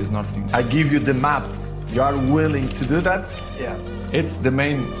talent is nothing. I give you the map. You are willing to do that? Yeah. It's the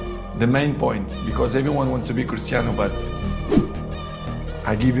main point, because everyone wants to be Cristiano, but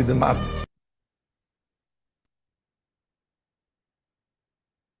I give you the map.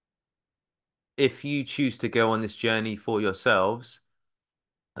 If you choose to go on this journey for yourselves,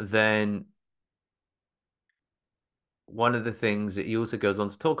 then one of the things that he also goes on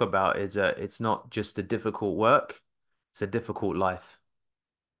to talk about is that it's not just a difficult work, it's a difficult life.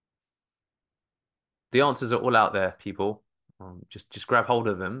 The answers are all out there, people. Just grab hold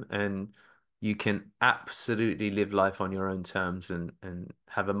of them, and you can absolutely live life on your own terms and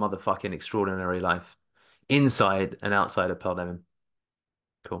have a motherfucking extraordinary life inside and outside of Pearl Lemon.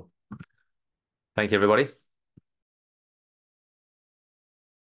 Cool. Thank you, everybody.